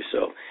country.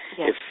 So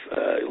if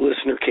a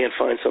listener can't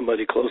find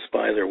somebody close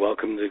by, they're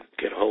welcome to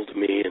get a hold of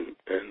me, and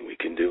we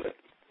can do it.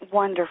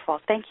 Wonderful.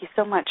 Thank you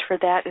so much for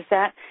that.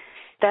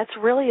 That's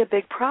really a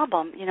big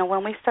problem. You know,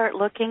 when we start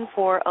looking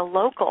for a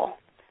local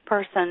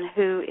person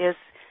who is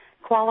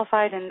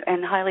qualified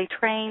and highly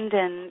trained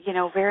and, you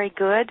know, very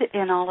good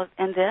in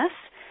this,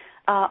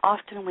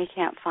 often we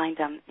can't find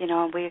them. You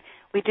know, we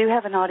do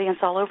have an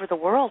audience all over the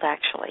world,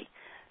 actually.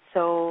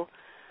 So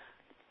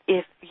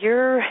if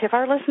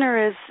our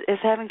listener is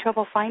having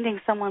trouble finding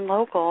someone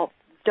local,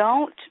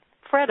 don't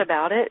fret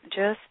about it.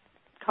 Just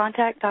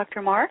contact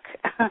Dr. Mark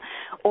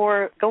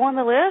or go on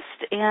the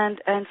list and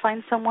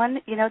find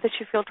someone, you know, that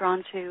you feel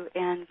drawn to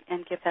and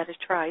give that a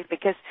try,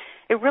 because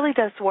it really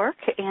does work,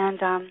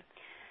 and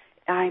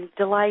I'm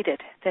delighted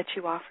that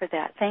you offer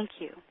that. Thank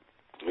you.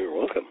 You're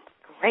welcome.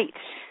 Great.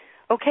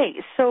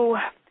 Okay, so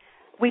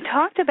we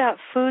talked about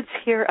foods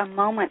here a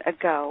moment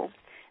ago.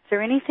 Is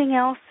there anything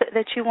else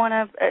that you want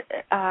to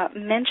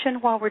mention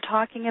while we're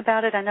talking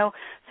about it? I know.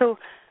 So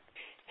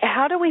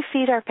how do we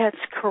feed our pets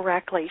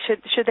correctly?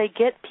 Should they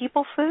get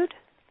people food?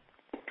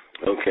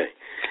 Okay.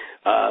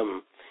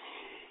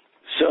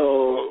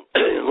 So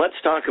let's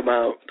talk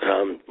about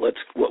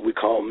what we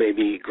call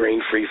maybe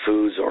grain-free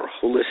foods or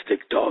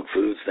holistic dog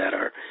foods that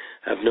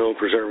have no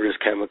preservatives,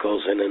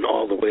 chemicals, and then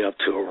all the way up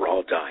to a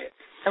raw diet.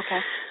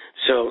 Okay.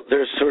 So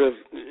there's sort of,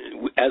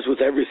 as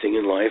with everything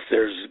in life,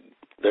 there's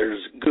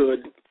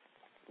good,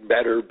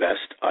 better,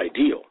 best,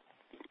 ideal.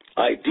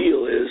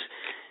 Ideal is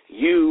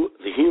you,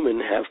 the human,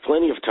 have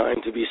plenty of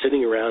time to be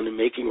sitting around and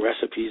making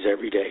recipes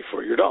every day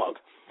for your dog.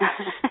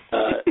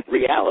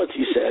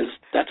 Reality says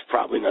that's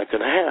probably not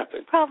going to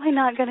happen. Probably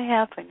not going to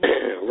happen.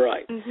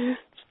 Right. Mm-hmm.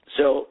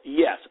 So,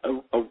 yes,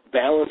 a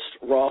balanced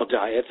raw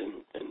diet,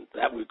 and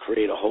that would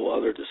create a whole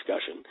other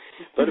discussion,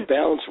 but a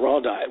balanced raw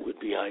diet would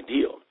be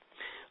ideal.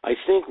 I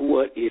think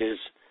what is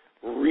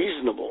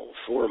reasonable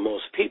for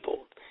most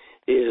people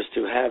is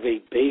to have a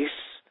base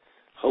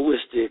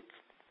holistic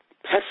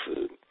pet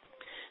food.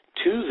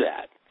 To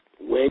that,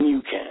 when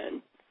you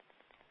can,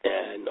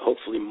 and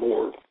hopefully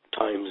more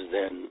times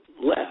than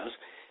less,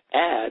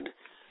 add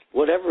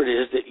whatever it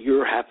is that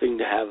you're happening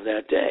to have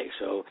that day.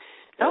 So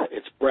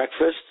it's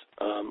breakfast.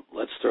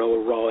 Let's throw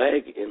a raw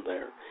egg in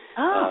there.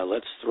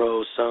 Let's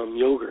throw some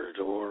yogurt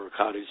or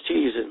cottage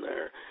cheese in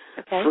there,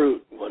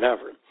 fruit,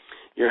 whatever.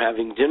 You're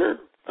having dinner.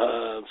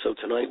 So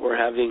tonight we're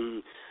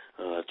having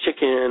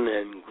chicken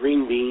and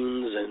green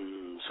beans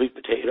and sweet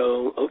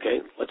potato. Okay,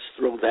 let's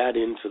throw that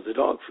into the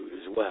dog food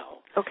as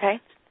well. Okay.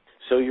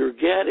 So you're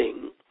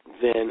getting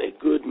then a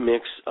good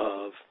mix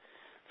of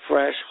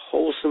fresh,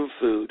 wholesome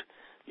food.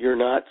 You're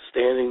not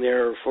standing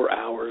there for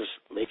hours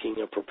making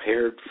a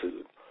prepared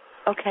food.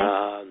 Okay.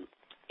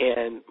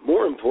 And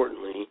more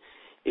importantly,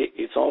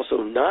 it's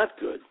also not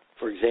good.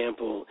 For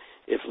example,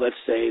 if let's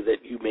say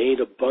that you made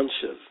a bunch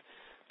of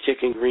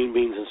chicken, green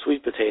beans, and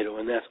sweet potato,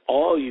 and that's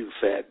all you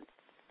fed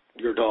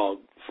your dog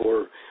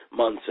for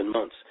months and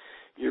months,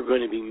 you're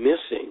going to be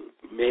missing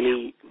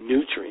many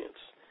nutrients.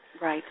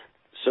 Right.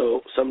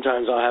 So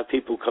sometimes I'll have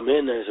people come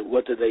in and I say,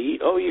 what do they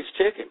eat? Oh, he eats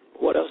chicken.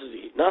 What else does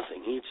he eat?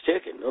 Nothing. He eats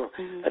chicken. No,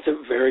 that's a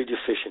very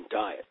deficient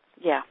diet.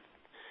 Yeah.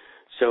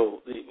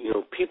 So,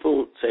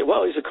 people say,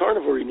 well, he's a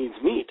carnivore. He needs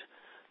meat.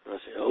 And I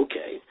say,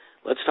 okay,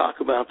 let's talk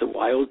about the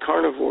wild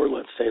carnivore.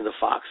 Let's say the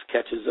fox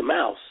catches a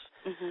mouse.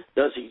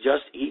 Does he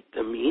just eat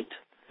the meat?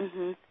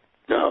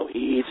 No,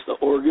 he eats the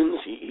organs.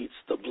 He eats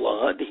the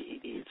blood. He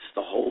eats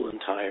the whole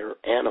entire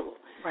animal.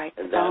 Right.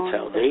 And that's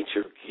how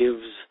nature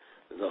gives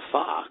the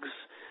fox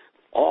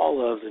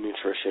all of the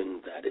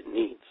nutrition that it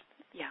needs.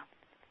 Yeah.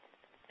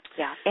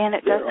 Yeah, and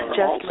it doesn't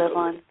just live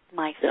on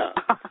mice. Yeah.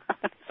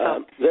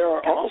 There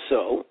are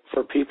also,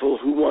 for people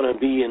who want to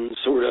be in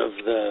sort of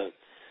the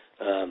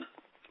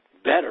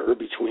better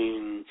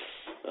between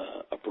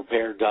a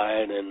prepared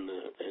diet and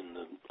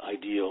the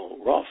ideal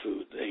raw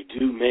food, they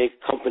do make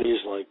companies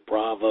like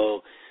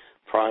Bravo,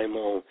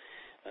 Primal,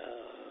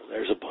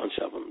 there's a bunch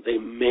of them. They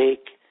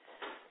make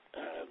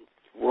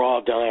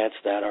raw diets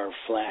that are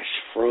flash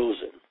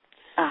frozen.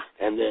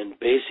 And then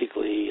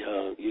basically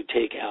you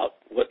take out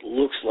what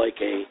looks like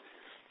a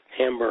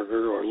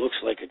hamburger or looks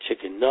like a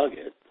chicken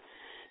nugget,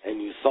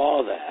 and you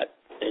thaw that,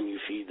 and you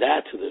feed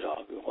that to the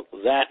dog.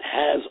 That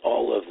has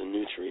all of the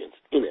nutrients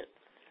in it.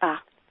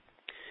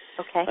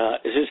 Okay.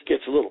 It just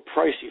gets a little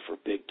pricey for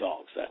big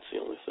dogs. That's the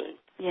only thing.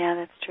 Yeah,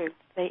 that's true.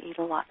 They eat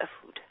a lot of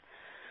food.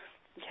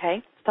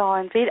 Okay. Thaw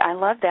and feed. I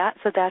love that.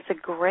 So that's a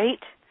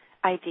great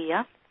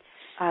idea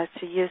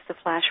to use the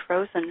flash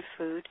frozen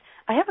food.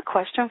 I have a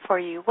question for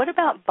you. What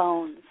about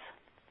bones?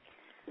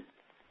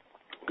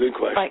 Good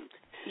question. Right.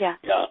 Yeah.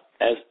 Yeah.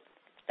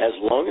 As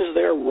long as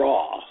they're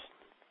raw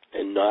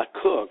and not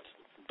cooked,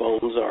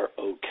 bones are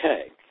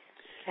okay.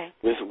 Okay.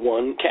 With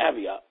one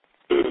caveat.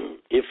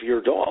 If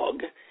your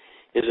dog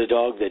is a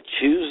dog that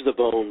chews the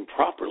bone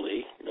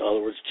properly, in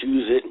other words,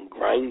 chews it and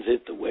grinds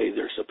it the way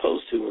they're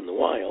supposed to in the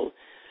wild,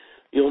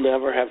 you'll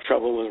never have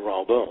trouble with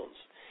raw bones.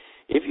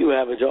 If you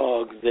have a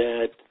dog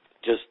that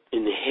just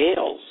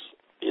inhales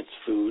its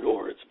food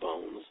or its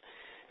bones,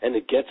 and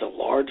it gets a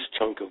large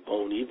chunk of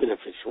bone, even if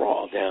it's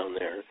raw down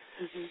there,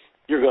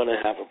 you're going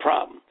to have a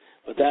problem.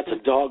 But that's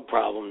a dog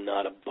problem,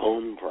 not a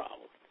bone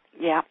problem.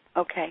 Yeah,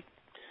 okay.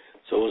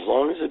 So as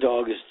long as the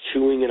dog is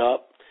chewing it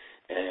up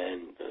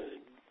and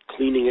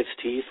cleaning its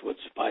teeth, which,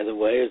 by the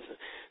way, is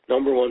the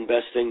number one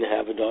best thing to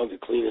have a dog to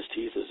clean his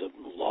teeth is a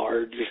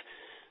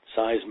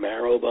large-sized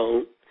marrow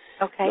bone.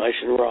 Okay. Nice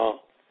and raw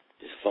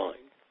is fine.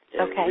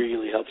 And Okay. it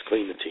really helps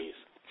clean the teeth.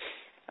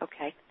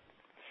 Okay.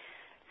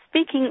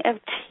 Speaking of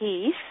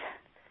teeth,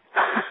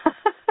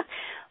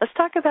 let's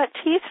talk about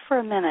teeth for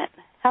a minute.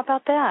 How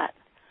about that?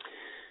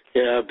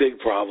 Yeah, a big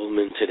problem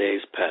in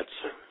today's pets.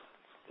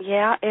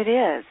 Yeah, it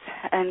is,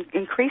 and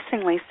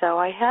increasingly so.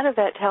 I had a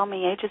vet tell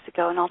me ages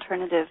ago, an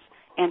alternative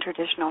and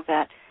traditional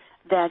vet,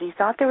 that he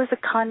thought there was a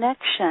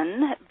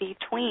connection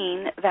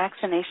between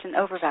vaccination,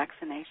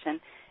 over-vaccination,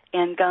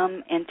 and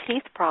gum and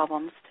teeth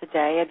problems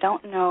today. I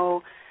don't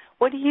know.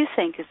 What do you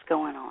think is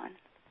going on?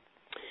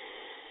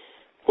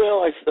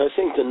 Well, I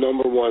think the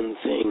number one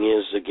thing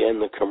is, again,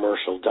 the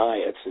commercial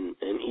diets, and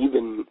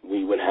even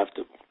we would have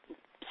to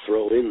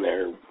throw in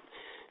there,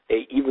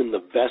 even the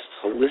best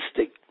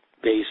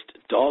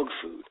holistic-based dog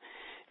food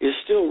is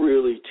still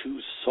really too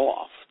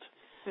soft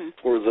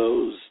for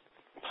those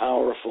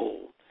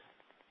powerful,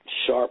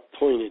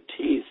 sharp-pointed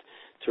teeth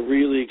to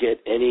really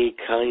get any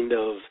kind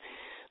of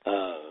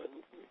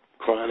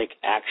chronic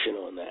action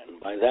on that. And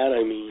by that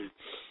I mean,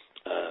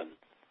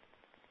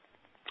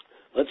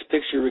 let's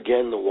picture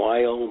again the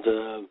wild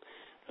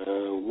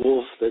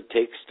wolf that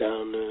takes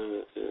down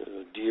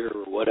a deer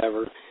or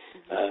whatever.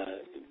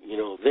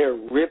 They're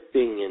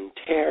ripping and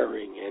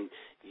tearing and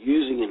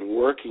using and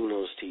working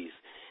those teeth,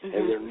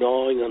 and they're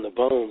gnawing on the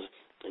bones,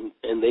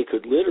 and they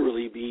could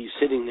literally be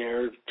sitting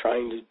there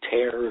trying to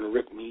tear and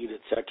rip meat,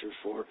 etc.,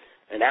 for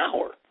an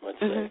hour, let's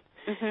say.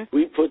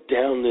 We put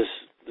down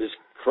this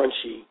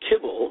crunchy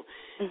kibble,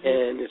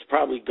 and it's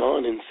probably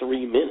gone in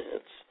 3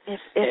 minutes. If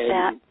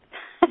that.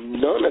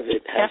 None of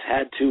it has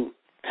had to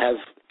have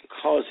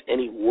caused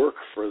any work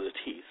for the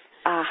teeth.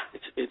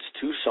 It's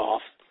too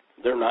soft.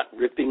 They're not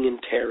ripping and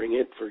tearing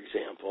it, for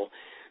example.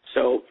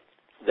 So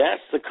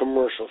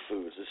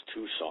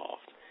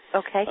soft.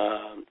 Okay.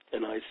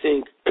 And I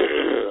think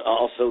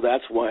also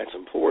that's why it's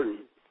important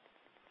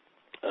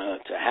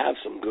to have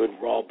some good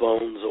raw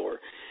bones, or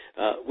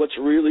what's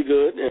really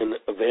good and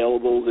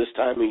available this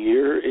time of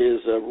year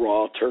is a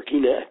raw turkey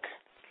neck,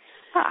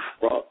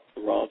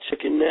 raw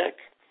chicken neck.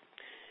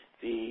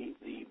 The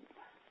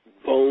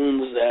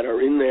bones that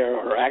are in there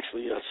are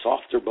actually a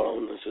softer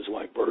bone. This is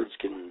why birds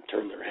can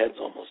turn their heads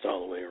almost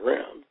all the way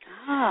around.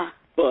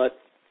 But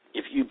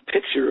if you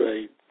picture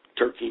a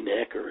turkey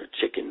neck or a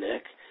chicken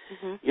neck,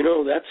 you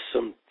know, that's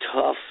some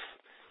tough,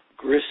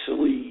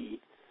 gristly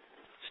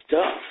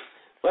stuff.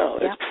 Well,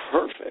 it's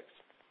perfect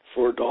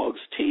for a dog's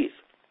teeth.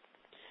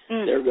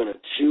 They're going to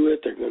chew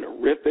it, they're going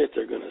to rip it,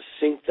 they're going to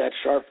sink that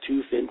sharp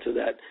tooth into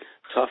that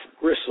tough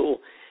gristle,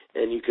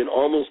 and you can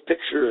almost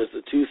picture as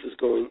the tooth is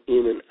going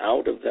in and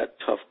out of that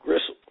tough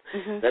gristle,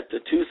 that the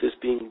tooth is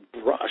being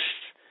brushed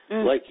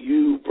like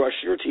you brush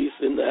your teeth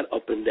in that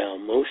up and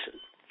down motion.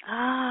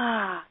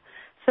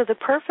 So the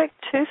perfect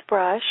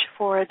toothbrush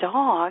for a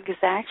dog is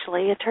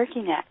actually a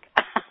turkey neck.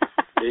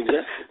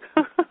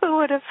 Exactly. Who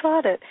would have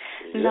thought it?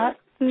 Yeah.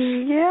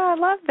 I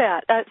love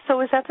that.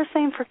 So is that the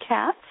same for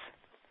cats?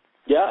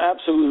 Yeah,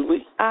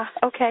 absolutely.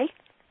 Okay.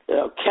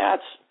 Now,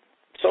 cats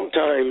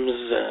sometimes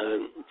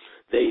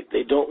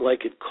they don't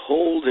like it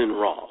cold and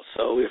raw.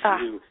 So if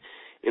you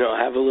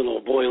have a little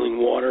boiling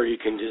water, you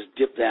can just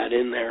dip that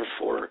in there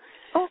for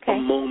a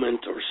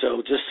moment or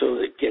so, just so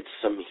it gets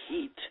some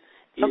heat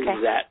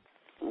in that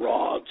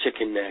raw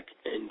chicken neck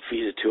and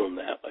feed it to them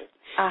that way.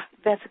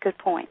 That's a good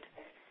point.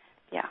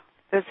 Yeah,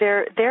 because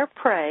their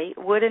prey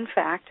would in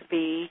fact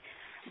be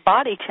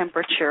body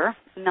temperature,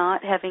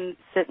 not having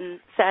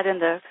sat in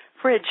the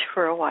fridge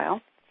for a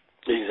while.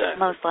 Exactly.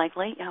 Most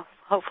likely,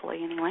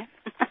 hopefully anyway.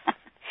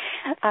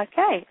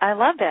 Okay, I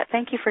love that.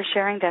 Thank you for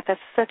sharing that. That's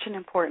such an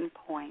important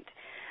point.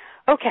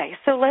 Okay,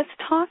 so let's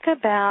talk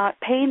about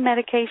pain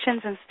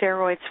medications and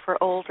steroids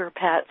for older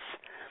pets.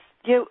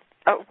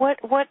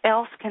 What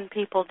else can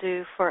people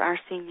do for our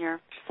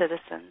senior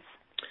citizens?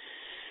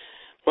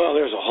 Well,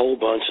 there's a whole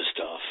bunch of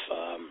stuff.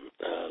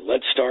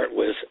 Let's start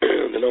with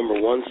the number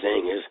one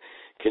thing is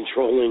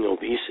controlling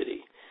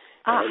obesity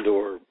and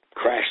or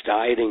crash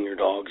dieting your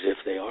dogs if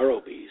they are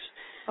obese.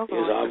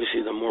 Because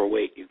obviously the more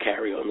weight you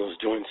carry on those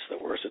joints,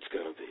 the worse it's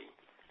going to be.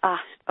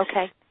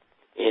 Okay.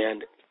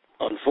 And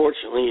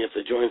unfortunately, if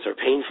the joints are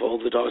painful,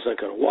 the dog's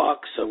not going to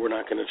walk, so we're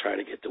not going to try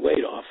to get the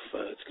weight off.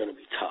 It's going to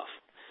be tough.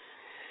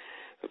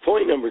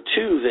 Point number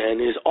two,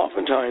 then, is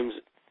oftentimes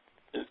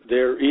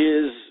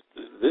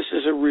this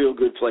is a real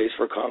good place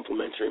for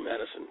complementary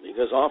medicine,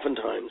 because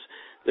oftentimes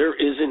there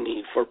is a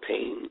need for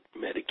pain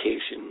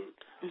medication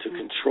to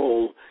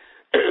control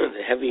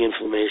the heavy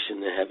inflammation,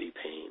 the heavy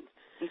pain.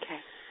 Okay.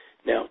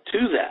 Now, to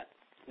that,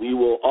 we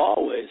will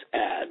always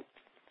add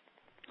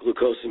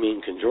glucosamine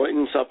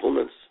chondroitin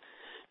supplements.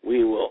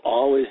 We will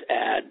always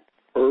add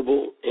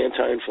herbal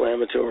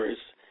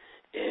anti-inflammatories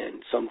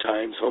and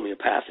sometimes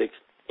homeopathic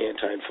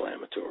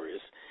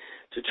anti-inflammatories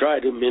to try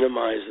to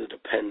minimize the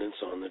dependence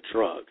on the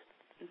drug.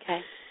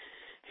 Okay.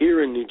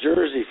 Here in New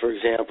Jersey, for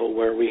example,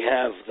 where we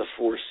have the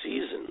 4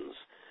 seasons,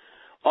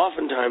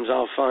 oftentimes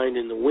I'll find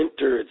in the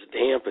winter it's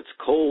damp, it's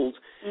cold,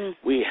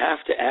 we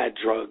have to add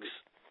drugs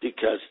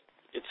because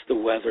it's the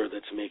weather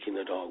that's making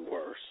the dog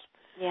worse.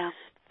 Yeah.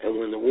 And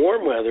when the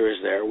warm weather is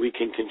there, we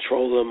can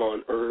control them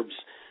on herbs,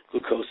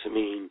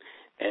 glucosamine,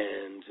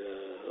 and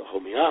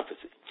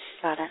homeopathy.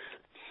 Got it.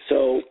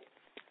 So,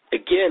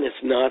 again,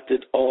 it's not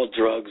that all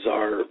drugs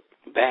are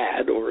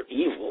bad or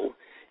evil.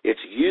 It's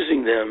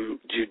using them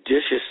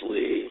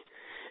judiciously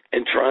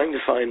and trying to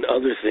find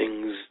other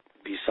things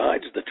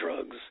besides the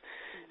drugs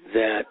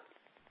that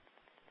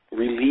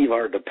relieve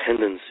our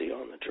dependency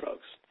on the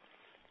drugs.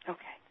 Okay.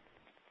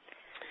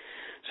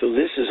 So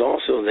this is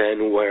also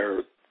then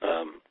where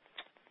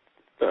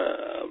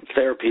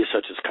therapies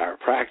such as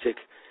chiropractic,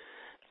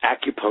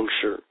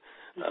 acupuncture,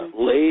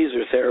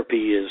 laser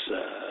therapy is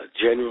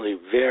generally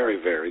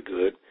very, very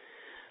good.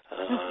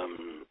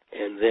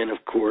 And then,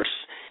 of course,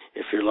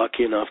 if you're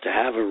lucky enough to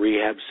have a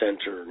rehab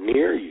center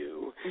near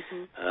you,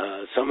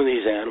 some of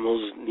these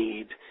animals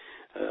need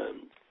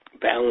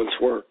balance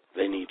work.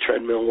 They need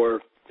treadmill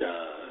work.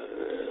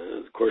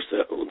 Of course,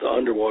 the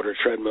underwater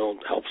treadmill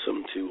helps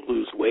them to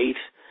lose weight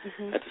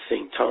at the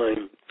same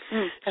time.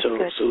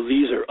 So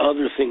these are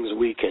other things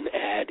we can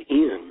add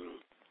in.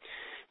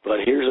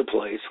 But here's a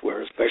place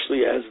where,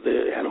 especially as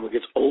the animal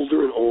gets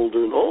older and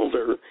older and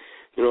older,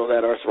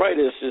 that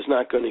arthritis is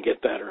not going to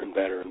get better and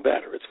better and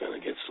better. It's going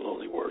to get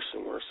slowly worse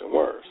and worse and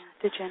worse.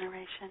 Yeah,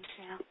 degeneration,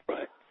 yeah.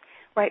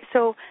 Right.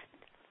 So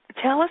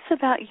tell us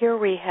about your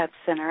rehab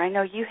center. I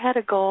know you had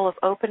a goal of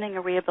opening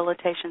a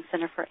rehabilitation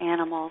center for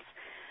animals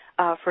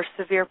for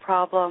severe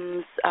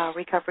problems,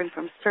 recovering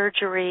from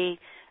surgery,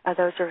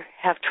 those who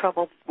have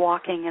trouble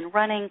walking and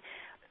running.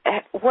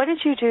 What did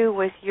you do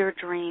with your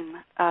dream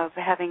of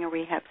having a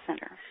rehab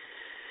center?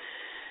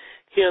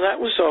 Yeah, that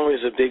was always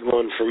a big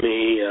one for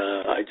me.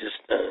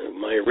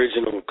 My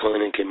original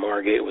clinic in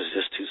Margate was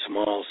just too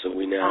small, so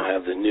we now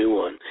have the new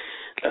one.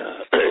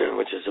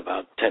 which is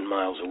about 10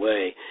 miles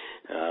away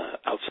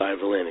outside of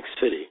Atlantic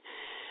City,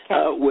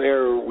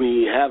 where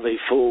we have a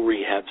full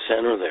rehab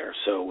center there.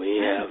 So we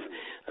have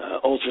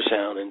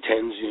ultrasound and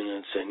TENS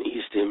units and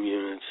E-stim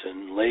units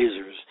and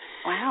lasers.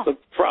 Wow. But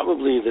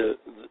probably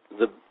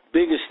the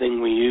biggest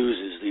thing we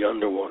use is the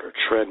underwater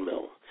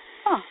treadmill.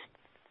 Huh.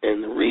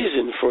 And the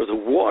reason for the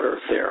water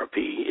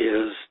therapy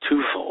is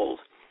twofold.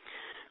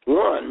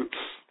 One,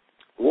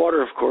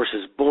 water, of course,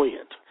 is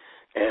buoyant.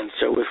 And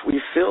so if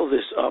we fill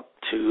this up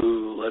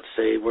to, let's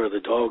say, where the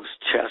dog's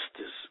chest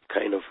is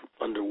kind of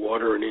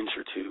underwater an inch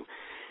or two,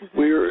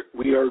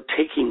 we are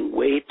taking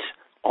weight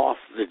off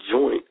the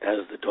joint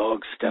as the dog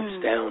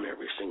steps down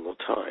every single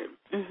time.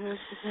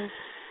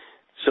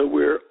 So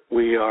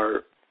we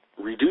are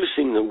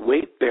reducing the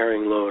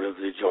weight-bearing load of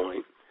the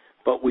joint,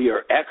 but we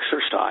are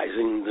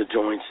exercising the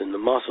joints and the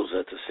muscles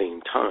at the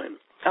same time.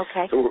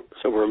 Okay.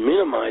 So we're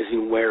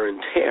minimizing wear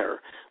and tear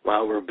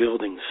while we're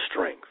building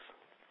strength.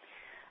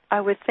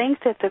 I would think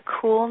that the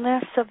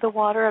coolness of the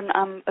water, and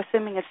I'm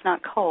assuming it's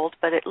not cold,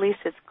 but at least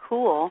it's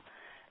cool,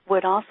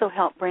 would also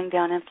help bring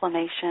down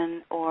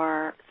inflammation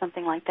or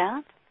something like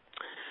that?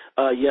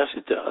 Yes,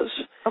 it does.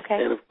 Okay.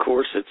 And, of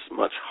course, it's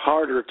much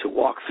harder to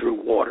walk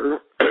through water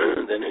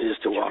than it is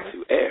to walk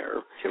through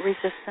air.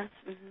 Resistance.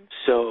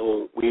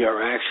 So we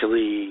are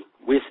actually,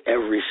 with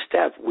every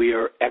step, we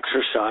are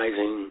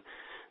exercising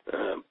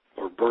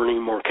or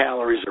burning more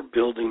calories or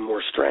building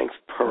more strength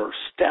per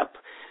step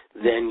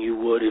than you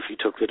would if you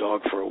took the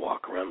dog for a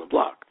walk around the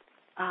block.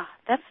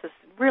 That's a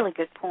really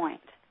good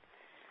point.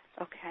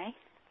 Okay.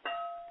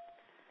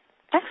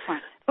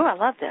 Excellent. Oh, I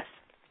love this.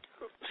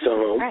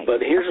 So,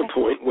 but here's a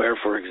point where,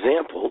 for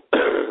example,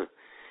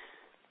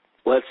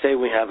 let's say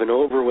we have an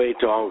overweight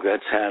dog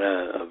that's had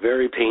a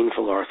very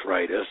painful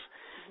arthritis.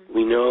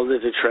 We know that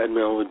the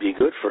treadmill would be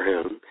good for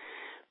him,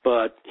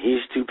 but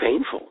he's too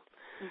painful.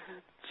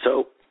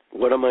 So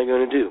what am I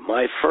going to do?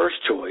 My first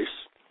choice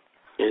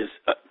is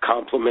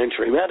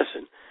complementary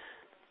medicine.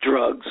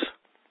 Drugs,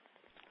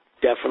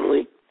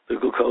 definitely, the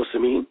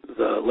glucosamine,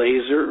 the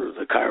laser,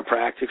 the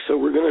chiropractic. So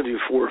we're going to do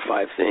 4 or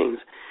 5 things.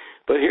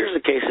 But here's the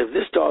case. If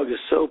this dog is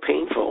so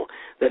painful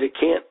that it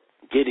can't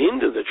get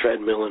into the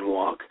treadmill and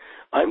walk,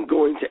 I'm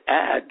going to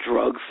add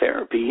drug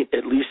therapy,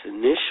 at least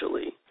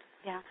initially,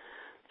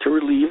 to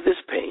relieve this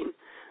pain,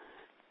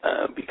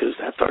 because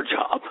that's our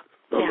job,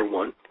 number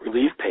one,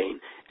 relieve pain,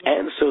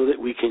 and so that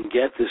we can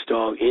get this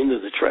dog into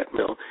the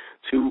treadmill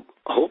to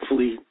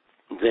hopefully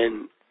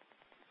then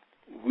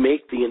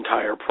make the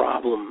entire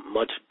problem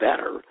much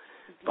better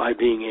by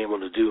being able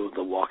to do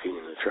the walking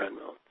in the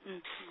treadmill.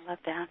 I love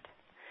that.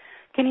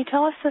 Can you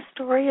tell us a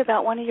story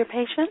about one of your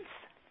patients?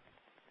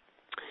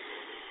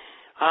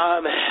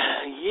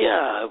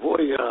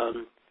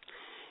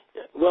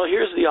 Well,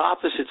 here's the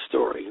opposite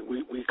story.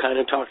 We kind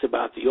of talked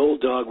about the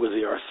old dog with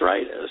the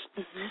arthritis.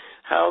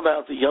 How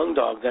about the young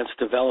dog that's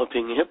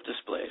developing hip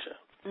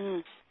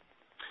dysplasia?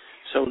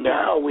 So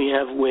now we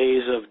have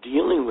ways of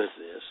dealing with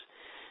this,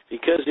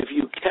 because if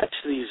you catch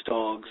these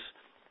dogs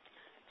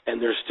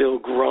and they're still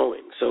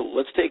growing, so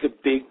let's take a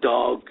big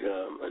dog,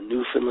 a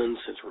Newfoundland,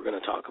 since we're going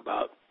to talk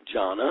about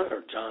Jana,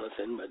 or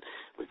Jonathan, but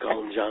we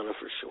call him Jana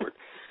for short.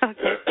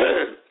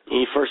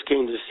 He first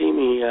came to see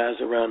me as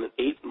around an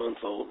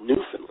 8-month-old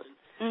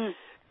Newfoundland.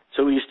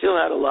 So he still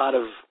had a lot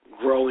of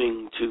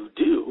growing to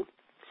do,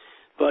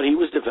 but he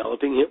was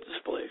developing hip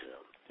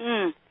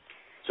dysplasia.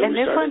 So and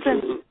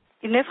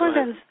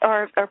Newfoundlands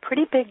are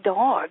pretty big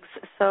dogs.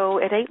 So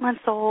at 8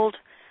 months old,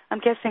 I'm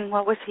guessing,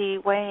 what was he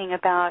weighing,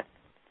 about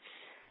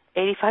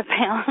 85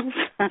 pounds?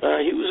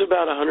 He was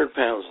about 100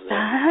 pounds then.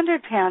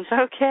 100 pounds,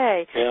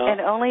 okay. Yeah.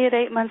 And only at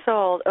 8 months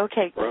old.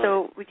 Okay,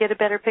 so we get a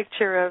better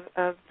picture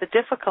of the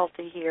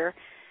difficulty here.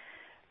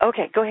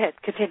 Okay, go ahead,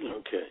 continue.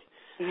 Okay.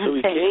 So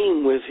he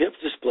came with hip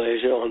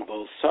dysplasia on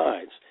both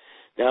sides.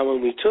 Now,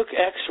 when we took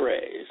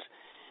x-rays,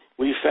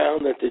 we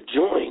found that the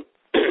joint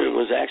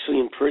was actually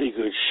in pretty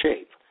good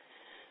shape.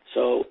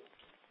 So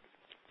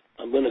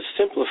I'm going to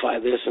simplify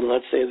this, and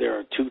let's say there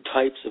are 2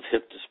 types of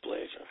hip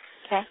dysplasia.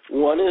 Okay.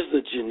 One is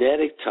the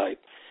genetic type,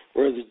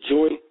 where the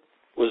joint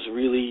was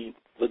really,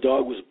 the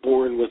dog was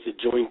born with the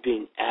joint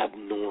being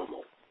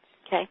abnormal.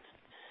 Okay.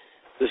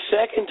 The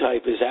second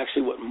type is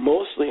actually what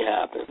mostly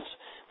happens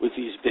with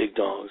these big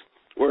dogs,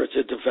 where it's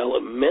a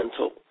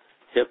developmental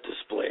hip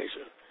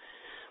dysplasia.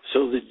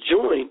 So the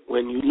joint,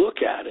 when you look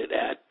at it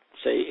at,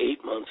 say,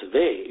 8 months of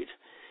age,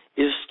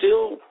 is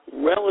still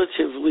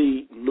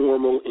relatively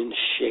normal in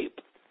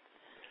shape.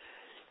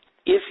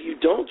 If you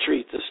don't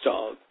treat this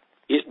dog,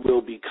 it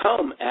will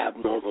become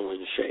abnormal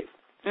in shape.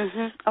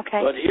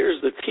 Okay. But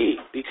here's the key.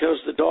 Because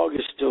the dog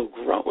is still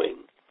growing,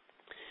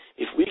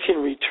 if we can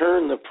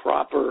return the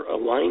proper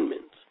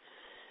alignment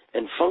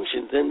and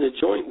function, then the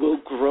joint will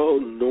grow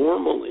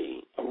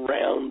normally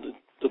around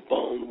the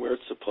bone where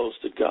it's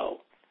supposed to go.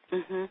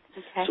 Okay.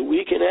 So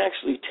we can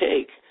actually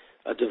take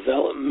a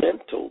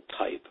developmental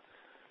type,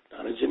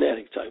 not a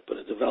genetic type, but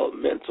a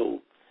developmental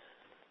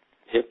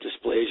hip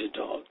dysplasia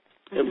dog.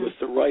 And with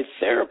the right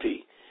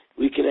therapy,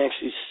 we can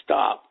actually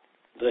stop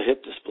the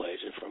hip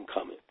dysplasia from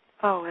coming.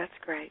 Oh, that's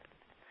great.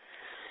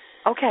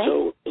 Okay.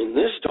 So in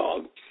this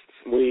dog,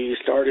 we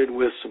started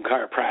with some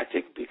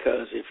chiropractic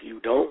because if you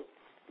don't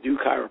do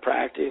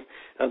chiropractic,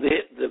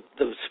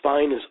 the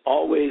spine is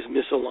always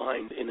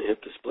misaligned in a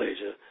hip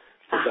dysplasia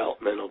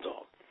developmental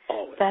dog.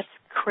 Always. That's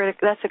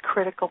a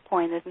critical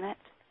point, isn't it?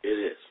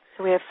 It is.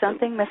 So we have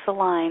something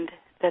misaligned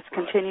that's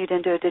continued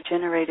into a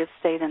degenerative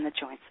state in the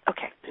joints.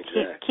 Okay.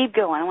 Exactly. Keep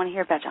going. I want to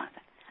hear about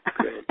Jonathan.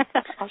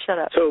 I'll shut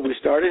up. So we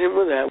started him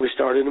with that. We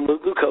started him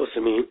with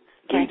glucosamine.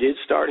 Okay. We did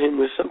start him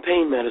with some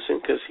pain medicine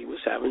because he was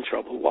having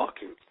trouble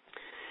walking.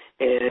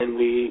 And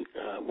we,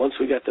 once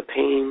we got the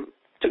pain,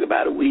 took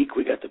about a week,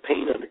 we got the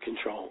pain under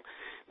control.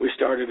 We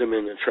started him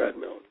in the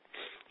treadmill.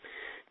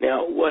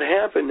 Now, what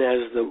happened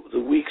as the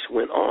weeks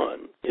went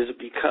on is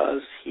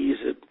because he's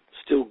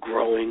still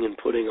growing and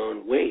putting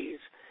on weight,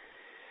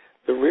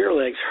 the rear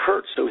legs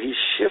hurt, so he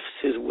shifts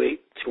his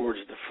weight towards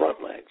the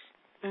front legs.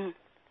 Mm.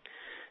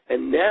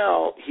 And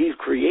now he's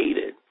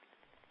created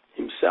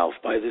himself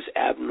by this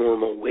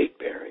abnormal weight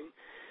bearing,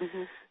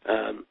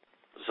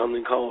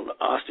 something called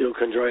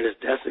osteochondritis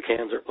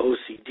dissecans, or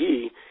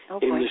OCD,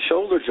 in the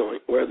shoulder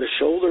joint, where the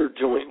shoulder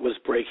joint was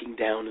breaking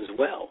down as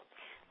well.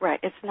 Right.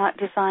 It's not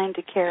designed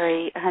to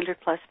carry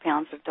 100-plus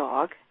pounds of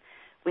dog.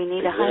 We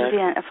need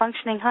a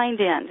functioning hind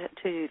end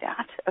to do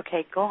that.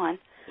 Okay, go on.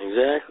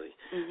 Exactly.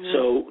 Mm-hmm.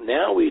 So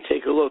now we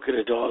take a look at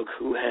a dog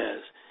who has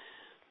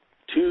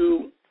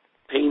 2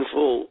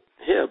 painful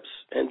hips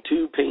and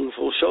 2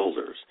 painful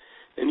shoulders.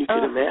 And you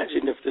can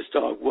imagine if this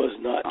dog was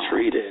not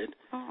treated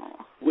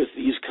with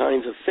these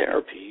kinds of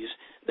therapies,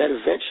 that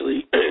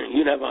eventually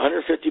you'd have a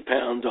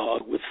 150-pound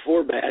dog with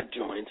 4 bad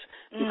joints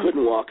who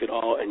couldn't walk at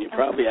all, and you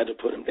probably had to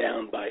put him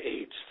down by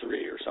age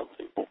 3 or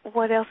something.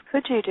 What else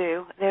could you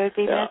do? They would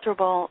be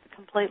miserable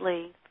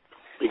completely,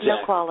 no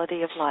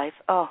quality of life.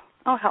 Oh,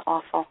 how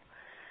awful.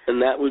 And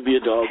that would be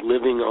a dog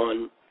living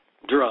on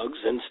drugs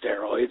and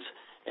steroids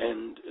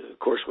and, of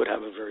course, would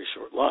have a very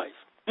short life.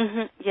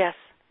 Mm-hmm. Yes.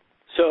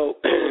 So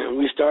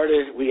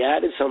we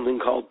added something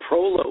called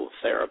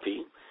prolotherapy,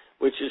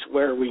 which is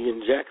where we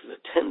inject the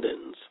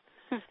tendons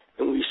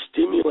and we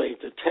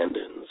stimulate the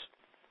tendons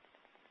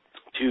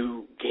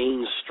to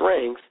gain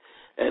strength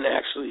and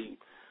actually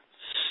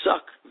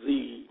suck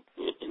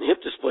in hip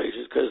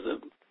dysplasias,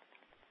 because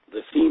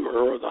the femur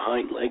or the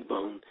hind leg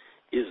bone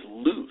is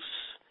loose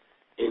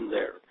in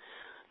there,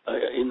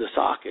 in the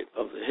socket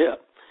of the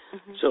hip.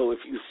 Mm-hmm. So if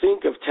you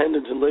think of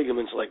tendons and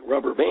ligaments like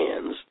rubber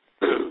bands,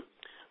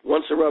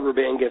 once a rubber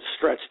band gets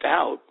stretched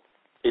out,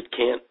 it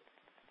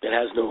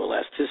has no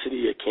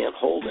elasticity, it can't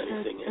hold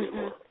anything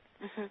anymore.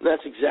 Mm-hmm. And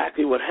that's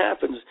exactly what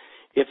happens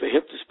if a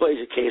hip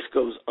dysplasia case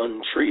goes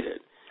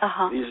untreated.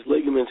 These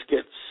ligaments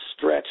get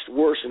stretched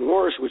worse and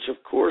worse, which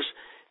of course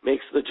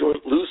makes the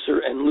joint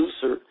looser and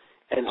looser,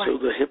 and so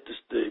the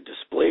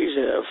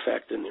dysplasia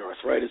effect and the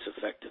arthritis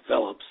effect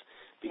develops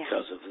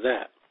because of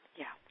that.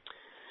 Yeah.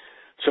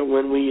 So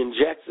when we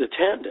inject the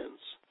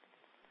tendons,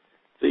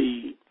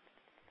 the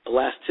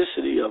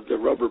elasticity of the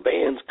rubber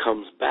bands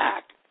comes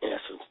back, in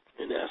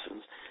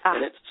essence,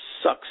 and it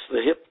sucks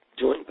the hip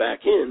joint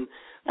back in.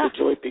 The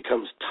joint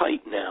becomes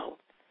tight now.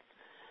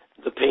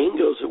 The pain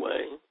goes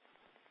away,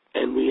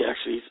 and we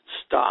actually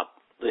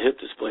stop the hip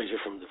dysplasia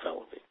from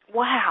developing.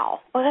 Wow.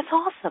 Well, that's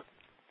awesome.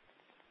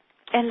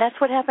 And that's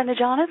what happened to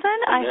Jonathan?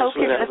 I hope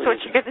that's what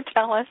you're going to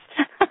tell us.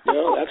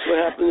 No, that's what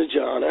happened to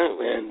Jonna,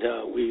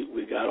 and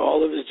we got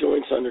all of his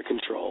joints under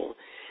control.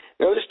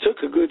 Now, this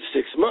took a good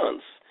 6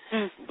 months.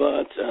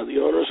 But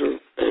the owners were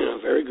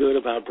very good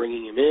about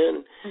bringing him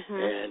in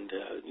and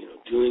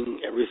doing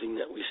everything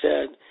that we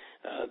said.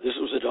 This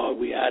was a dog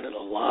we added a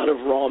lot of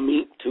raw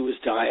meat to his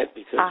diet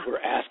because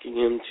we're asking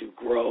him to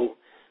grow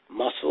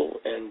muscle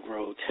and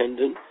grow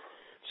tendon.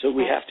 So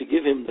we have to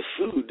give him the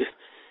food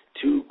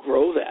to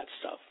grow that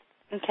stuff.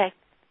 Okay.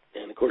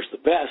 And, of course, the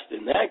best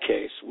in that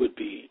case would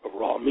be a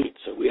raw meat.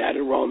 So we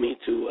added raw meat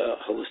to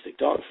holistic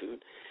dog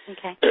food.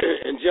 Okay.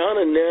 And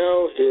Jonna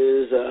now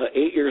is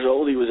 8 years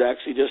old. He was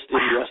actually just in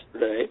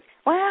yesterday.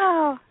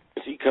 Wow.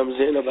 He comes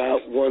in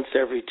about once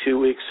every 2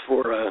 weeks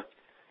for a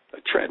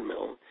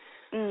treadmill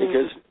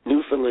because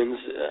Newfoundlands,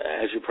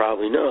 as you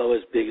probably know,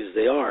 as big as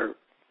they are,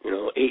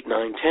 8,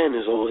 9, 10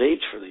 is old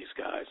age for these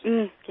guys.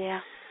 Yeah.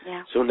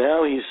 So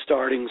now he's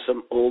starting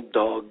some old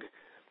dog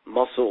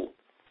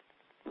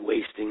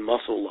wasting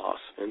muscle loss.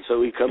 And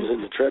so he comes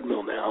in the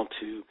treadmill now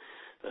to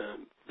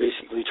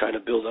basically try to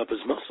build up his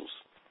muscles.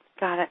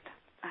 Got it.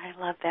 I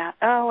love that.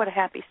 Oh, what a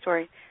happy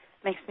story.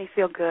 Makes me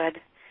feel good.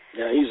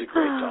 Yeah, he's a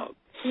great dog.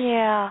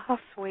 Yeah, how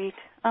sweet.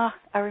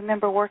 I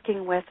remember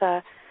working with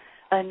a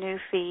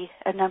Newfie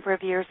a number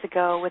of years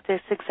ago with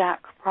this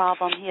exact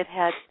problem.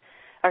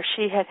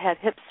 She had had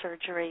hip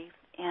surgery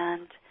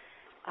and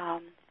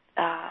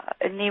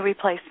a knee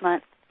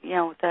replacement,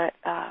 the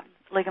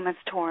ligaments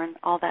torn,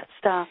 all that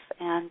stuff,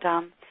 and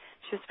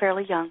she was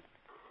fairly young,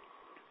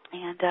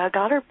 and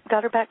got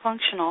her back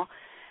functional,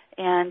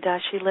 and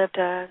she lived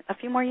a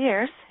few more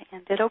years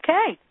and did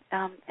okay,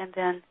 and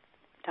then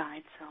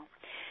died. So,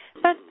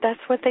 but that's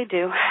what they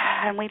do,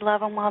 and we love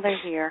them while they're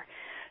here.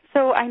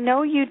 So I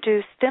know you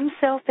do stem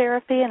cell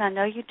therapy, and I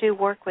know you do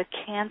work with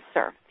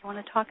cancer. You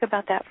want to talk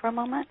about that for a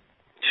moment?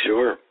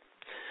 Sure.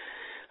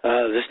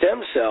 The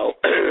stem cell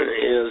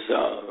is,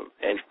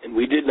 and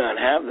we did not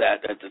have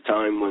that at the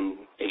time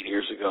 8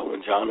 years ago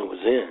when Jana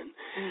was in.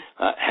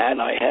 Had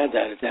I had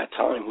that at that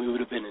time, we would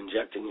have been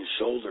injecting his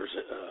shoulders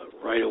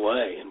right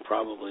away and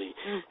probably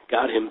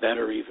got him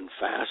better even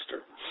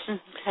faster.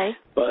 Okay.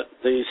 But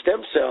the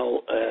stem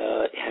cell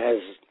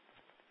has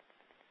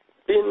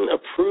been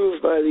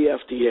approved by the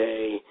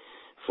FDA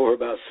for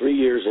about 3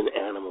 years in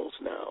animals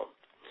now.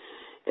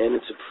 And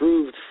it's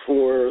approved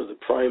for the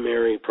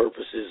primary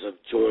purposes of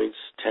joints,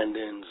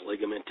 tendons,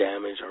 ligament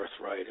damage,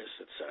 arthritis,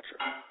 etc.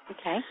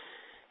 Okay.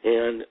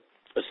 And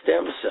a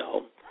stem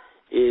cell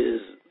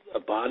is a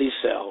body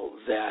cell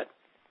that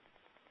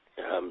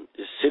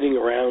is sitting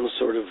around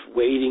sort of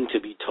waiting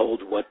to be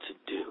told what to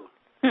do.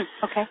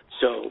 Okay.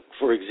 So,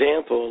 for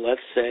example,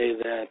 let's say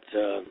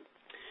that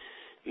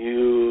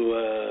you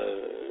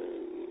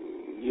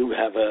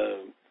have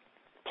a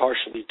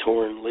partially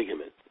torn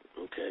ligament,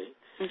 okay?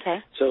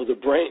 Okay. So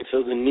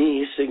the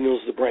knee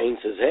signals the brain,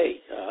 says,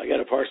 hey, I got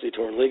a partially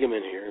torn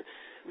ligament here.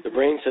 The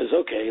brain says,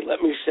 okay,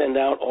 let me send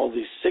out all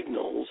these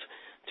signals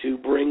to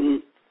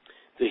bring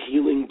the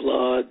healing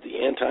blood,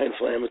 the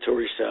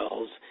anti-inflammatory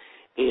cells,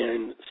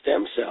 and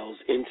stem cells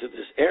into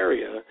this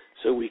area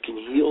so we can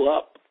heal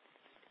up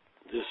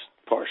this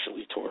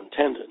partially torn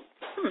tendon.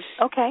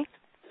 Okay.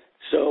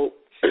 So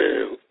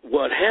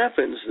what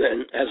happens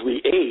then, as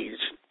we age,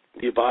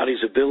 the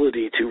body's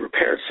ability to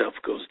repair itself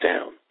goes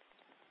down.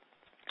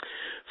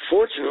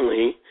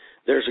 Fortunately,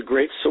 there's a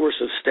great source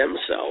of stem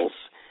cells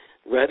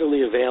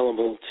readily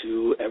available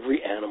to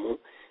every animal,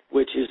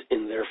 which is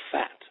in their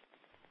fat.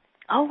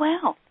 Oh,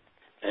 wow.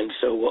 And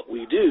so what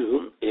we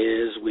do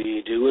is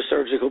we do a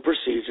surgical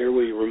procedure.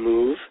 We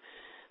remove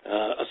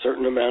a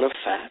certain amount of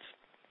fat.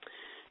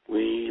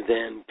 We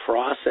then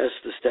process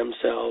the stem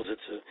cells. It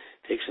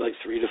takes like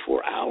 3 to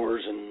 4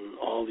 hours and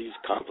all these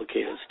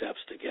complicated steps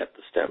to get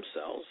the stem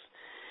cells.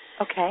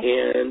 Okay.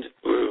 And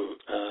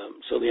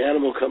so the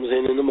animal comes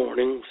in the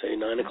morning, say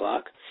 9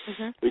 o'clock.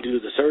 We do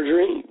the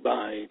surgery.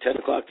 By 10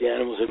 o'clock, the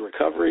animal's in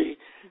recovery.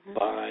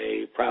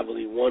 By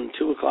probably 1,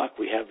 2 o'clock,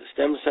 we have the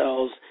stem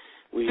cells.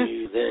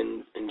 We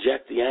then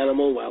inject the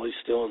animal while he's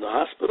still in the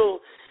hospital,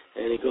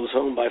 and he goes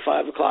home by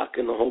 5 o'clock,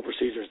 and the whole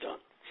procedure's done.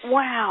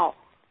 Wow.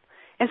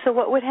 And so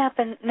what would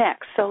happen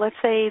next? So let's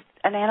say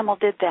an animal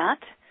did that,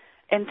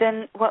 and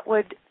then what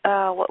would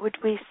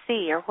we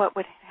see, or what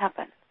would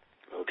happen?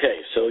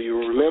 Okay, so you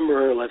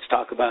remember, let's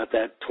talk about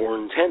that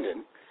torn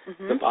tendon.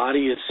 The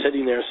body is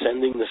sitting there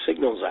sending the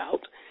signals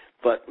out,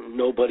 but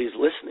nobody's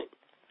listening.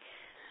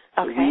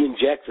 So we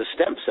inject the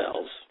stem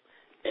cells,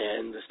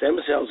 and the stem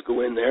cells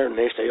go in there, and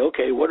they say,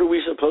 okay, what are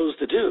we supposed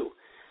to do?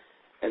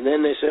 And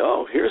then they say,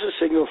 oh, here's a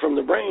signal from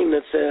the brain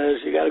that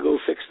says you got to go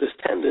fix this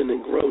tendon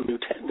and grow new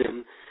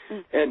tendon.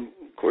 And,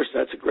 of course,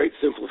 that's a great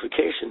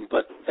simplification,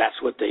 but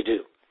that's what they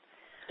do.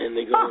 And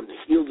they go and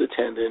heal the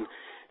tendon,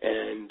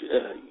 and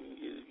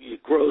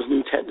it grows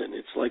new tendon.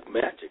 It's like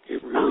magic.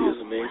 It really is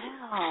amazing.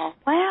 Wow.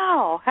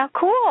 Wow. How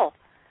cool.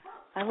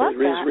 I love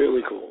that. It is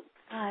really cool.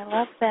 I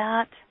love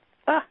that.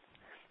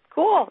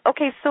 Cool.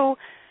 Okay, so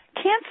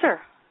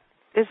cancer.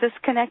 Is this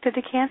connected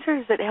to cancer?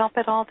 Does it help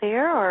at all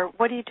there? Or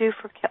what do you do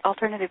for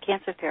alternative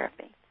cancer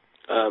therapy?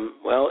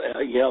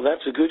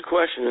 That's a good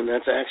question, and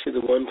that's actually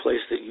the one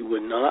place that you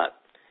would not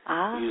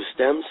use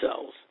stem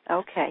cells.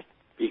 Okay.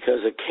 Because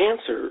a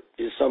cancer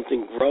is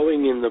something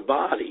growing in the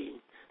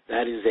body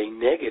that is a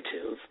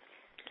negative,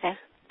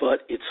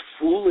 but it's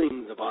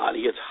fooling the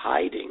body, it's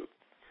hiding,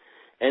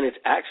 and it's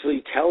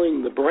actually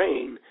telling the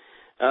brain,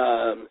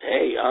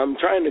 hey, I'm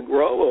trying to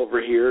grow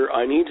over here.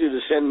 I need you to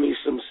send me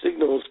some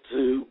signals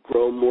to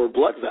grow more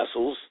blood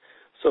vessels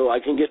so I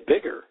can get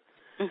bigger.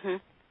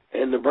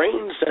 And the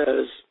brain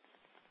says,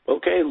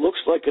 okay, looks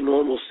like a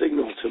normal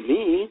signal to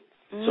me,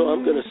 so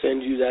I'm going to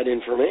send you that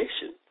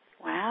information.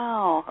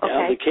 Wow. Okay.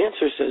 Now the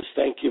cancer says,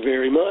 thank you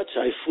very much.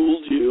 I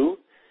fooled you,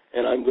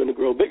 and I'm going to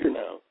grow bigger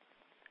now.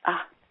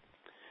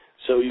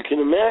 So you can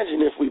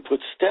imagine if we put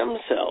stem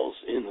cells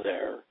in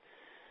there,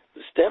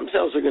 the stem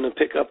cells are going to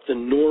pick up the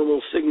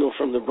normal signal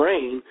from the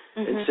brain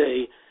and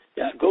say,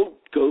 yeah, go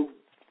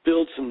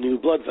build some new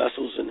blood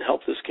vessels and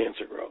help this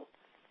cancer grow.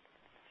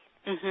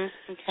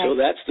 So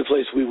that's the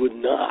place we would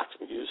not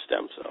use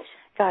stem cells.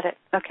 Got it.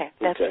 Okay.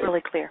 That's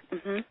really clear.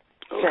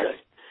 Okay.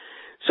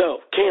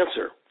 So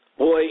cancer.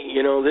 Boy,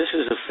 this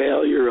is a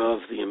failure of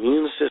the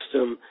immune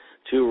system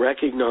to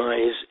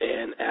recognize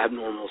an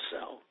abnormal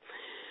cell.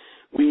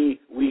 We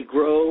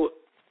grow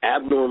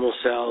abnormal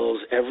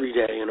cells every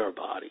day in our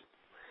body.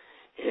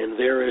 And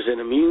there is an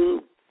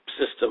immune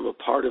system, a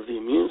part of the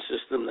immune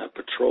system that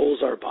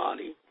patrols our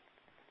body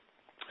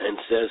and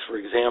says, for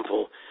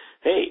example,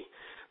 hey,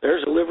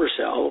 there's a liver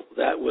cell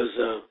that was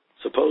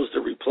supposed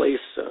to replace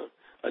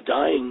a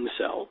dying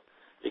cell,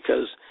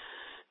 because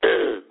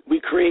we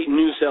create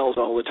new cells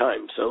all the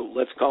time. So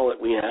let's call it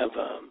we have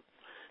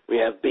We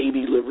have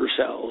baby liver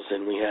cells,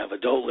 and we have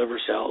adult liver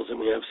cells, and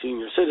we have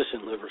senior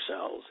citizen liver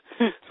cells.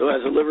 So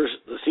as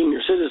the senior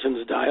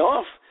citizens die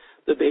off,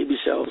 the baby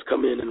cells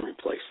come in and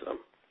replace them.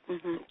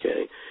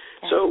 Okay?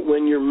 So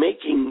when you're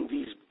making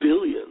these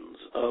billions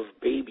of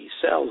baby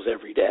cells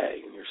every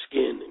day in your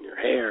skin and your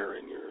hair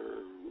and your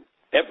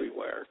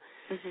everywhere,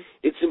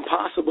 it's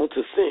impossible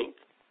to think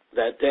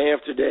that day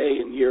after day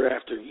and year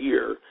after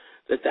year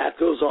that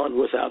goes on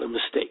without a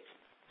mistake.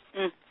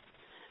 It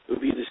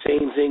would be the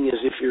same thing as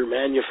if you're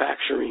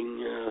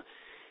manufacturing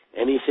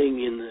anything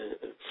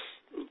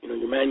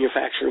you're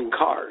manufacturing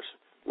cars.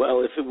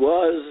 Well, if it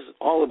was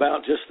all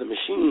about just the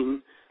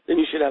machine, then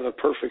you should have a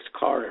perfect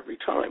car every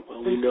time.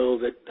 Well, we know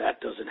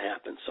that doesn't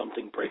happen.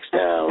 Something breaks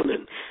down,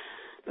 and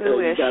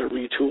you got to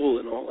retool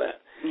and all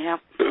that. Yeah.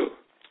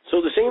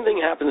 So the same thing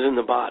happens in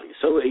the body.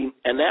 So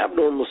an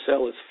abnormal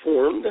cell is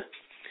formed,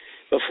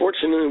 but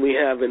fortunately we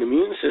have an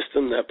immune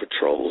system that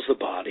patrols the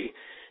body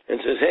and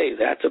says, hey,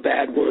 that's a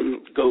bad one,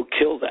 go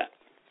kill that.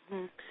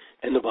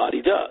 And the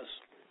body does.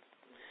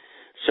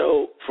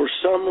 So for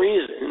some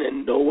reason,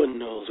 and no one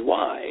knows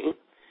why,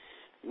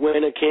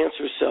 when a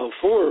cancer cell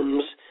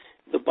forms,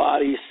 the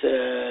body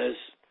says,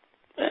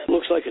 it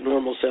looks like a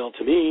normal cell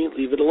to me,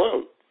 leave it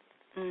alone.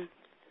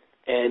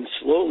 And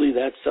slowly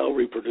that cell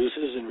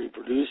reproduces and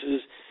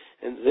reproduces,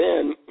 and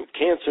then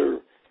cancer,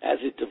 as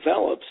it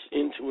develops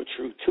into a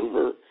true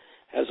tumor,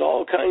 has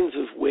all kinds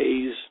of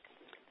ways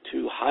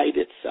to hide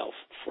itself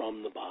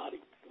from the body.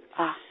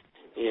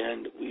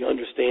 And we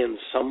understand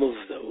some of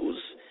those,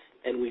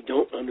 and we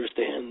don't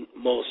understand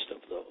most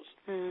of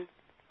those.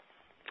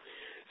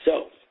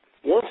 So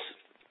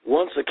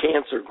once a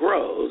cancer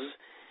grows,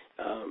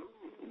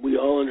 we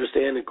all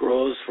understand it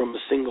grows from a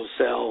single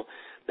cell,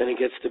 then it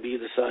gets to be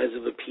the size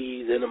of a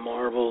pea, then a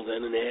marble,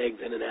 then an egg,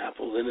 then an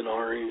apple, then an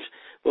orange.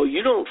 Well,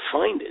 you don't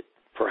find it,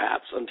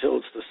 perhaps, until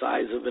it's the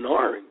size of an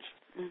orange.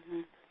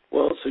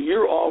 Well, so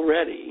you're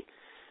already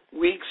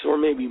weeks or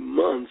maybe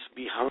months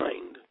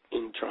behind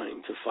in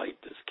trying to fight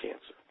this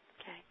cancer.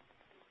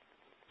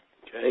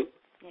 Okay?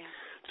 Yeah.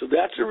 So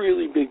that's a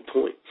really big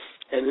point.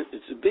 And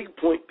it's a big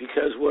point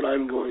because what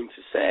I'm going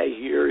to say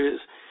here is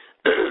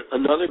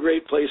another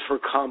great place for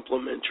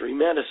complementary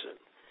medicine.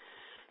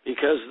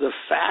 Because the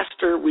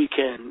faster we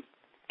can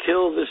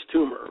kill this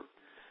tumor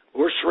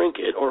or shrink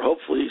it or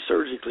hopefully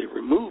surgically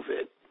remove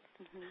it,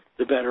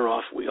 the better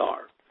off we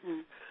are.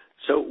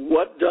 So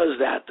what does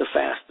that the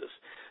fastest?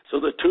 So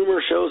the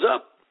tumor shows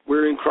up,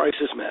 we're in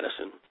crisis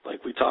medicine,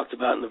 like we talked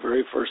about in the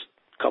very first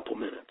couple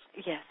minutes.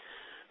 Yes.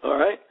 All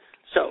right?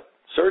 So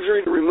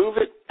surgery to remove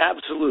it,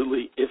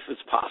 absolutely, if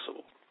it's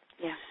possible.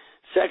 Yeah.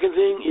 Second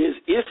thing is,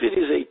 if it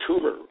is a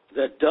tumor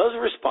that does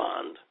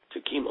respond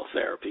to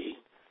chemotherapy,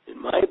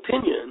 in my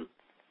opinion,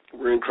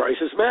 we're in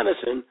crisis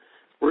medicine,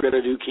 we're going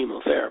to do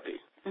chemotherapy.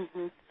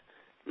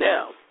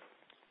 Now,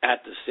 at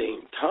the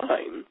same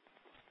time,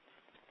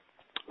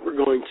 we're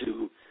going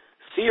to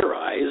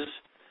theorize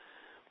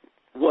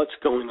what's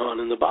going on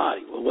in the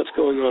body. Well, what's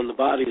going on in the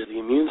body is the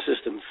immune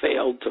system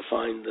failed to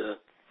find the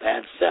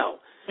bad cell.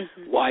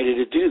 Why did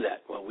it do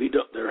that? Well,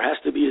 there has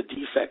to be a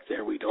defect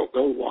there. We don't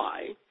know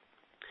why.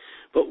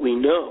 But we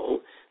know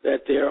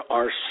that there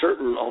are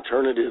certain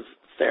alternative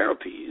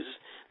therapies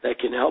that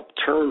can help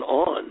turn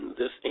on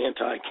this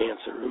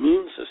anti-cancer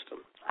immune system.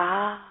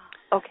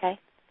 Okay.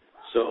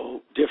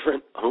 So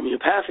different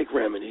homeopathic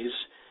remedies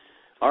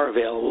are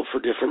available for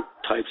different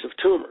types of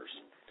tumors.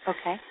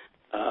 Okay.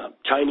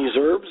 Chinese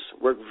herbs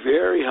work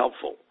very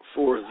helpful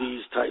for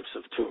these types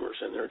of tumors,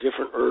 and there are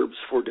different herbs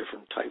for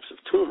different types of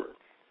tumor.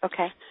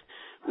 Okay.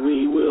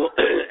 We will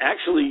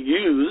actually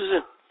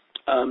use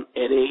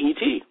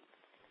NAET.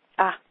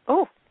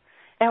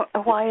 And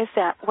why is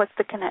that? What's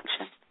the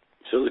connection?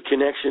 So the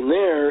connection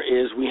there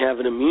is we have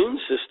an immune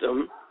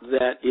system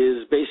that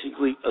is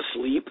basically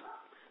asleep,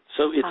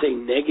 so it's a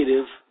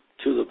negative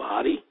to the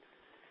body.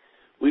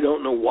 We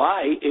don't know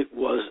why it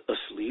was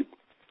asleep,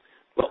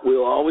 but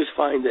we'll always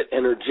find that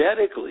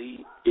energetically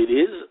it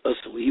is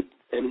asleep,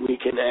 and we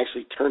can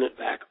actually turn it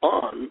back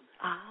on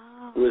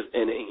with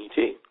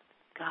NAET.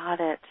 Got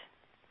it.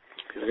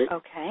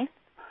 Okay.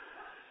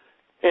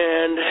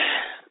 And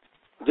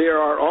there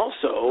are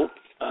also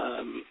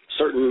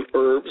certain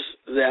herbs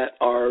that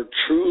are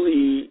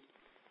truly,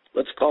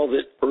 let's call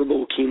it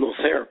herbal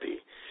chemotherapy,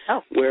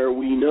 where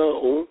we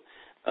know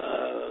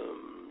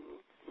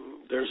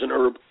there's an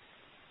herb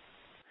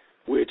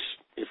which,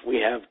 if we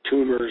have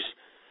tumors,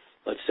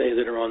 let's say,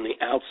 that are on the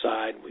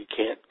outside, we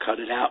can't cut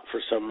it out for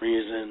some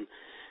reason,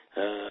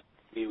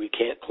 we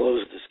can't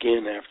close the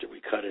skin after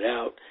we cut it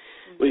out,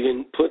 we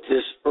can put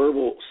this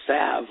herbal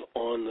salve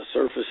on the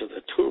surface of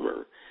the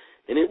tumor,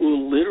 and it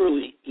will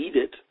literally eat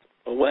it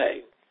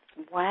away.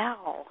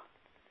 Wow.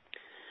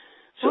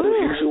 So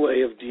here's a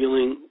way of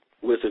dealing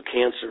with a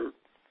cancer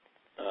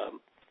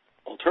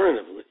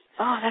alternatively.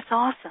 Oh, that's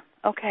awesome.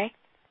 Okay.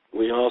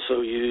 We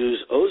also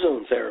use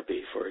ozone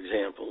therapy, for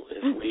example.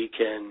 If we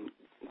can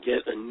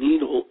get a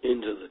needle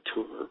into the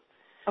tumor,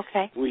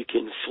 we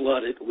can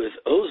flood it with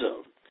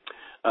ozone.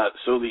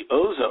 So the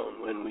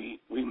ozone, when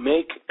we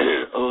make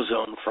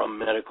ozone from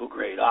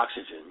medical-grade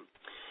oxygen.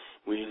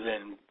 We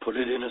then put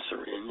it in a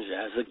syringe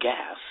as a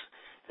gas,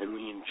 and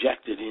we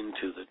inject it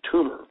into the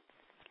tumor.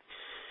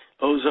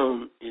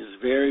 Ozone is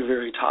very,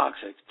 very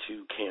toxic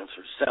to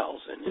cancer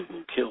cells, and it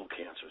will kill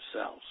cancer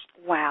cells.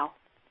 Wow.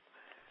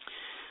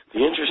 The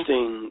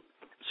interesting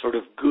sort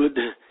of good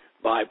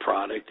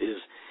byproduct is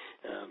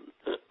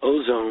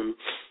ozone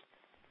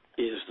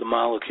is the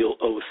molecule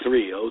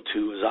O3.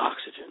 O2 is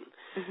oxygen.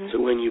 So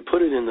when you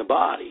put it in the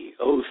body,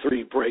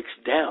 O3 breaks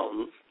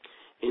down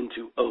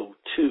into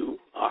O2,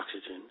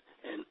 oxygen,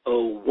 and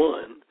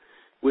O1,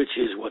 which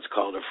is what's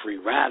called a free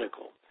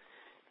radical.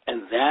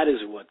 And that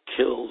is what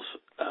kills,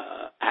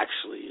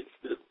 actually,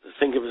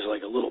 think of it as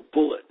like a little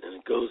bullet, and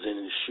it goes in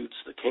and shoots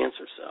the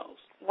cancer cells.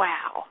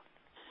 Wow.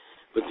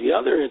 But the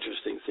other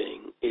interesting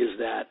thing is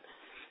that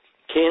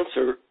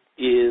cancer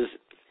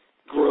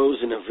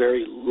grows in a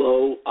very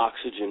low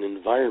oxygen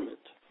environment.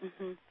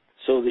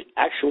 So the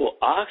actual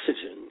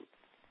oxygen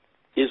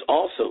is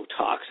also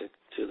toxic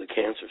to the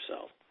cancer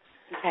cell.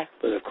 Okay.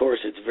 But, of course,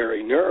 it's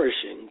very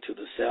nourishing to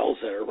the cells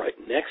that are right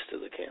next to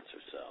the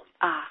cancer cell.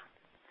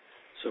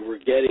 So we're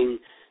getting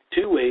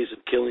two ways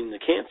of killing the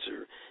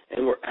cancer,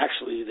 and we're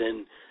actually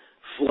then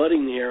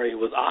flooding the area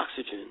with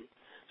oxygen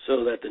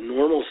so that the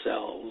normal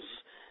cells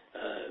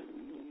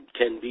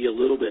can be a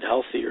little bit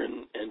healthier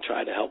and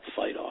try to help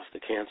fight off the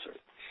cancer.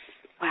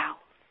 Wow.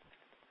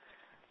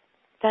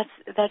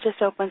 That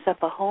just opens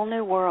up a whole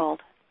new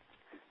world.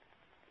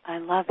 I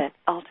love it.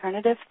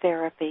 Alternative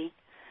therapy.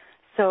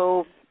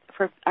 So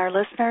for our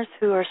listeners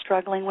who are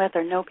struggling with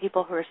or know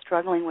people who are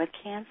struggling with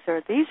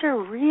cancer, these are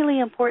really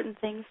important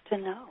things to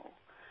know.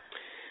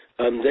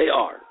 They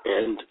are.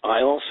 And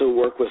I also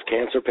work with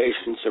cancer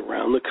patients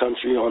around the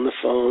country on the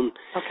phone.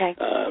 Okay.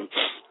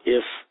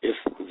 If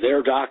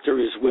their doctor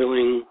is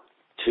willing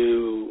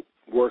to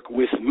work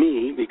with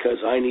me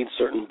because I need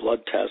certain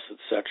blood tests,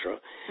 etc.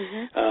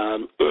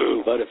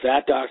 But if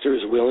that doctor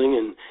is willing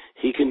and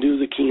he can do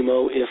the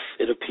chemo if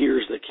it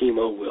appears that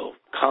chemo will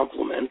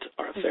complement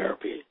our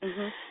therapy,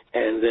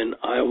 and then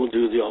I will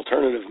do the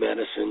alternative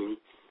medicine.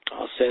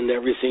 I'll send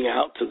everything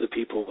out to the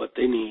people what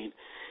they need,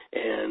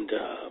 and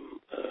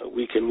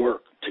we can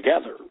work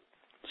together.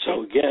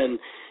 So again,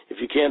 if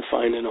you can't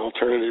find an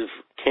alternative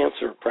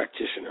cancer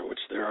practitioner, which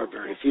there are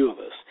very few of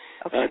us,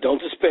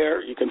 don't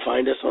despair. You can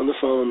find us on the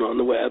phone, on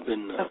the web,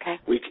 and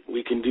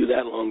we can do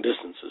that long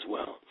distance as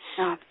well.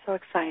 Oh, I'm so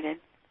excited.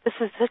 This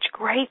is such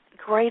great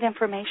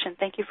information.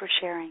 Thank you for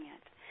sharing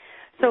it.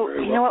 So,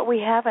 you know what we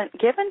haven't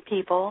given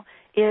people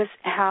is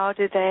how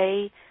do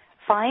they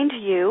find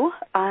you?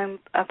 I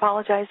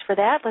apologize for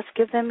that. Let's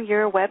give them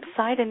your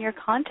website and your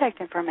contact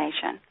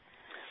information.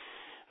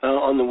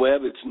 On the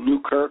web, it's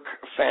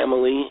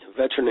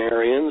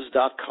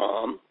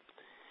NEWKIRKFamilyVeterinarians.com.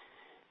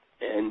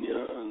 And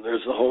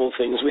there's the whole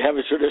thing. We have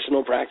a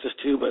traditional practice,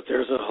 too, but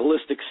there's a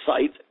holistic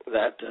site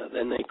that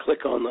then they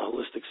click on the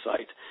holistic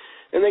site.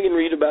 And they can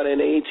read about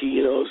NAT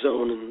and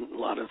ozone and a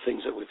lot of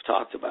things that we've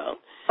talked about.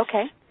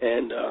 Okay.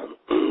 And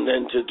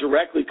then to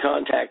directly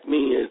contact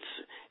me,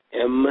 it's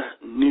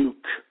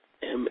MNEWK,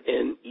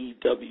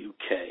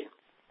 M-N-E-W-K,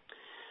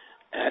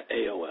 at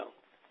AOL.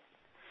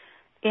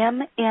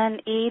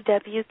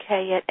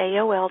 MNEWK at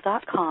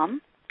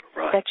AOL.com.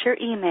 Right. That's your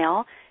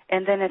email.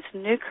 And then it's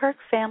NEWKIRK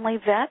Family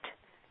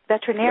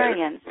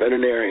Veterinarians.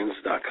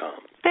 Veterinarians.com.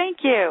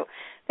 Thank you.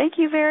 Thank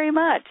you very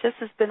much. This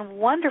has been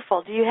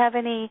wonderful. Do you have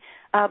any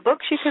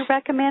books you could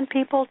recommend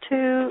people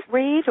to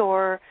read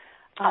or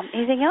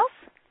anything else?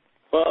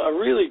 Well, a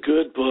really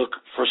good book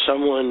for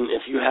someone,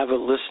 if you have a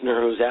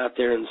listener who's out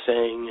there and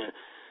saying,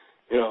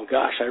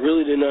 gosh, I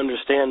really didn't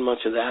understand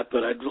much of that,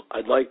 but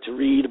I'd like to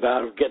read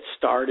about it, get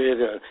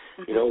started.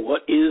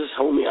 What is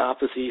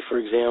homeopathy, for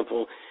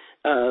example?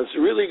 It's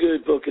a really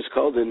good book. It's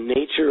called The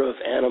Nature of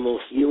Animal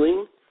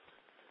Healing.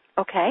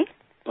 Okay.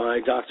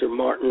 By Dr.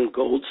 Martin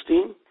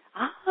Goldstein.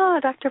 Ah,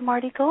 Dr.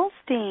 Marty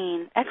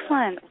Goldstein.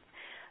 Excellent.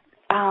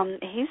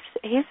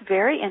 He's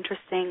very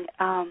interesting.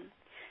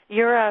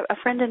 You're a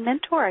friend and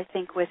mentor, I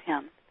think, with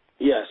him.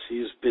 Yes,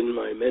 he's been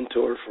my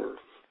mentor for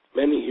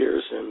many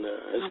years and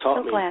has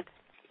taught me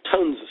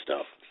tons of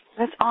stuff.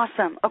 That's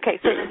awesome. Okay,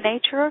 so The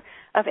Nature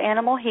of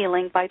Animal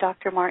Healing by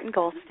Dr. Martin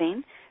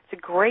Goldstein. It's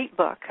a great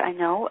book, I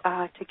know,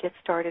 to get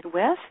started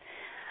with.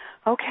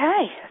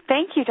 Okay.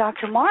 Thank you,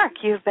 Dr.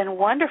 Mark. You've been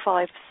wonderful.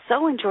 I've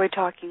so enjoyed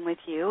talking with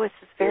you. This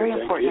is very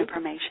important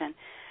information.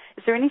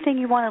 Is there anything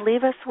you want to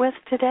leave us with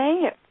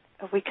today?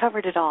 Have we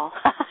covered it all?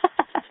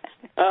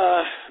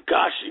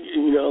 Gosh,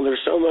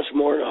 there's so much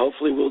more.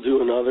 Hopefully we'll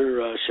do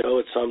another show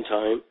at some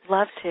time.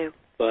 Love to.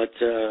 But,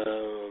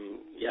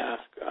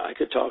 I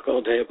could talk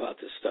all day about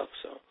this stuff.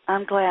 So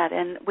I'm glad,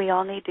 and we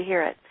all need to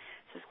hear it.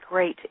 This is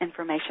great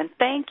information.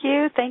 Thank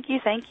you, thank you,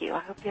 thank you. I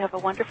hope you have a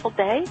wonderful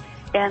day,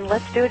 and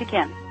let's do it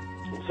again.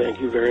 Thank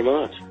you very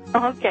much.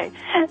 Okay,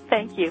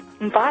 thank you.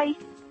 Bye.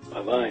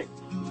 Bye-bye.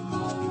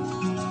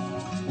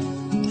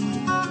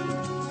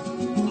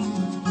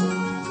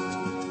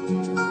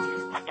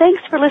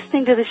 Thanks for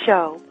listening to the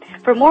show.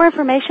 For more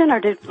information or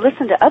to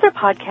listen to other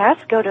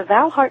podcasts, go to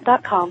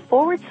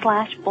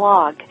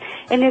valhart.com/blog.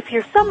 And if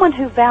you're someone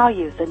who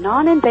values a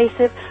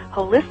non-invasive,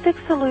 holistic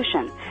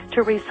solution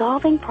to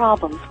resolving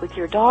problems with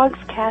your dogs,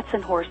 cats,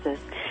 and horses,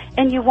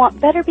 and you want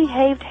better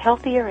behaved,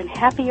 healthier, and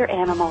happier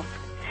animals,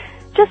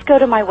 just go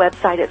to my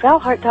website at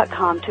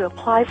valhart.com to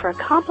apply for a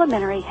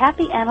complimentary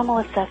Happy Animal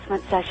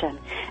Assessment session.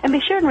 And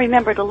be sure and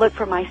remember to look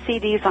for my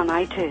CDs on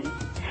iTunes.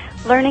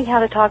 Learning how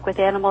to talk with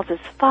animals is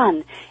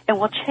fun and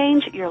will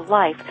change your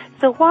life.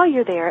 So while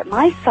you're there at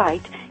my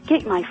site,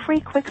 get my free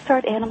Quick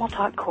Start Animal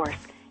Talk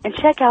course and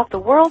check out the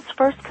world's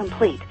first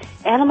complete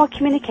Animal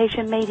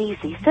Communication Made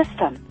Easy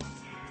system.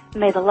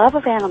 May the love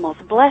of animals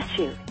bless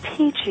you,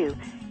 teach you,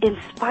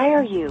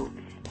 inspire you,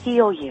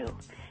 heal you,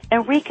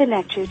 and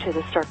reconnect you to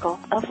the circle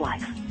of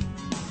life.